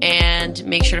 And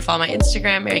make sure to follow my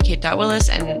Instagram, Mary-Kate.Willis.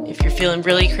 And if you're feeling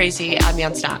really crazy, add me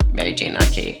on Snap, Mary J. Not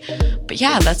Kate. But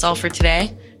yeah, that's all for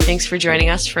today. Thanks for joining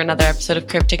us for another episode of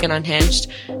Cryptic and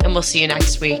Unhinged. And we'll see you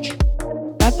next week.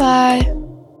 Bye-bye.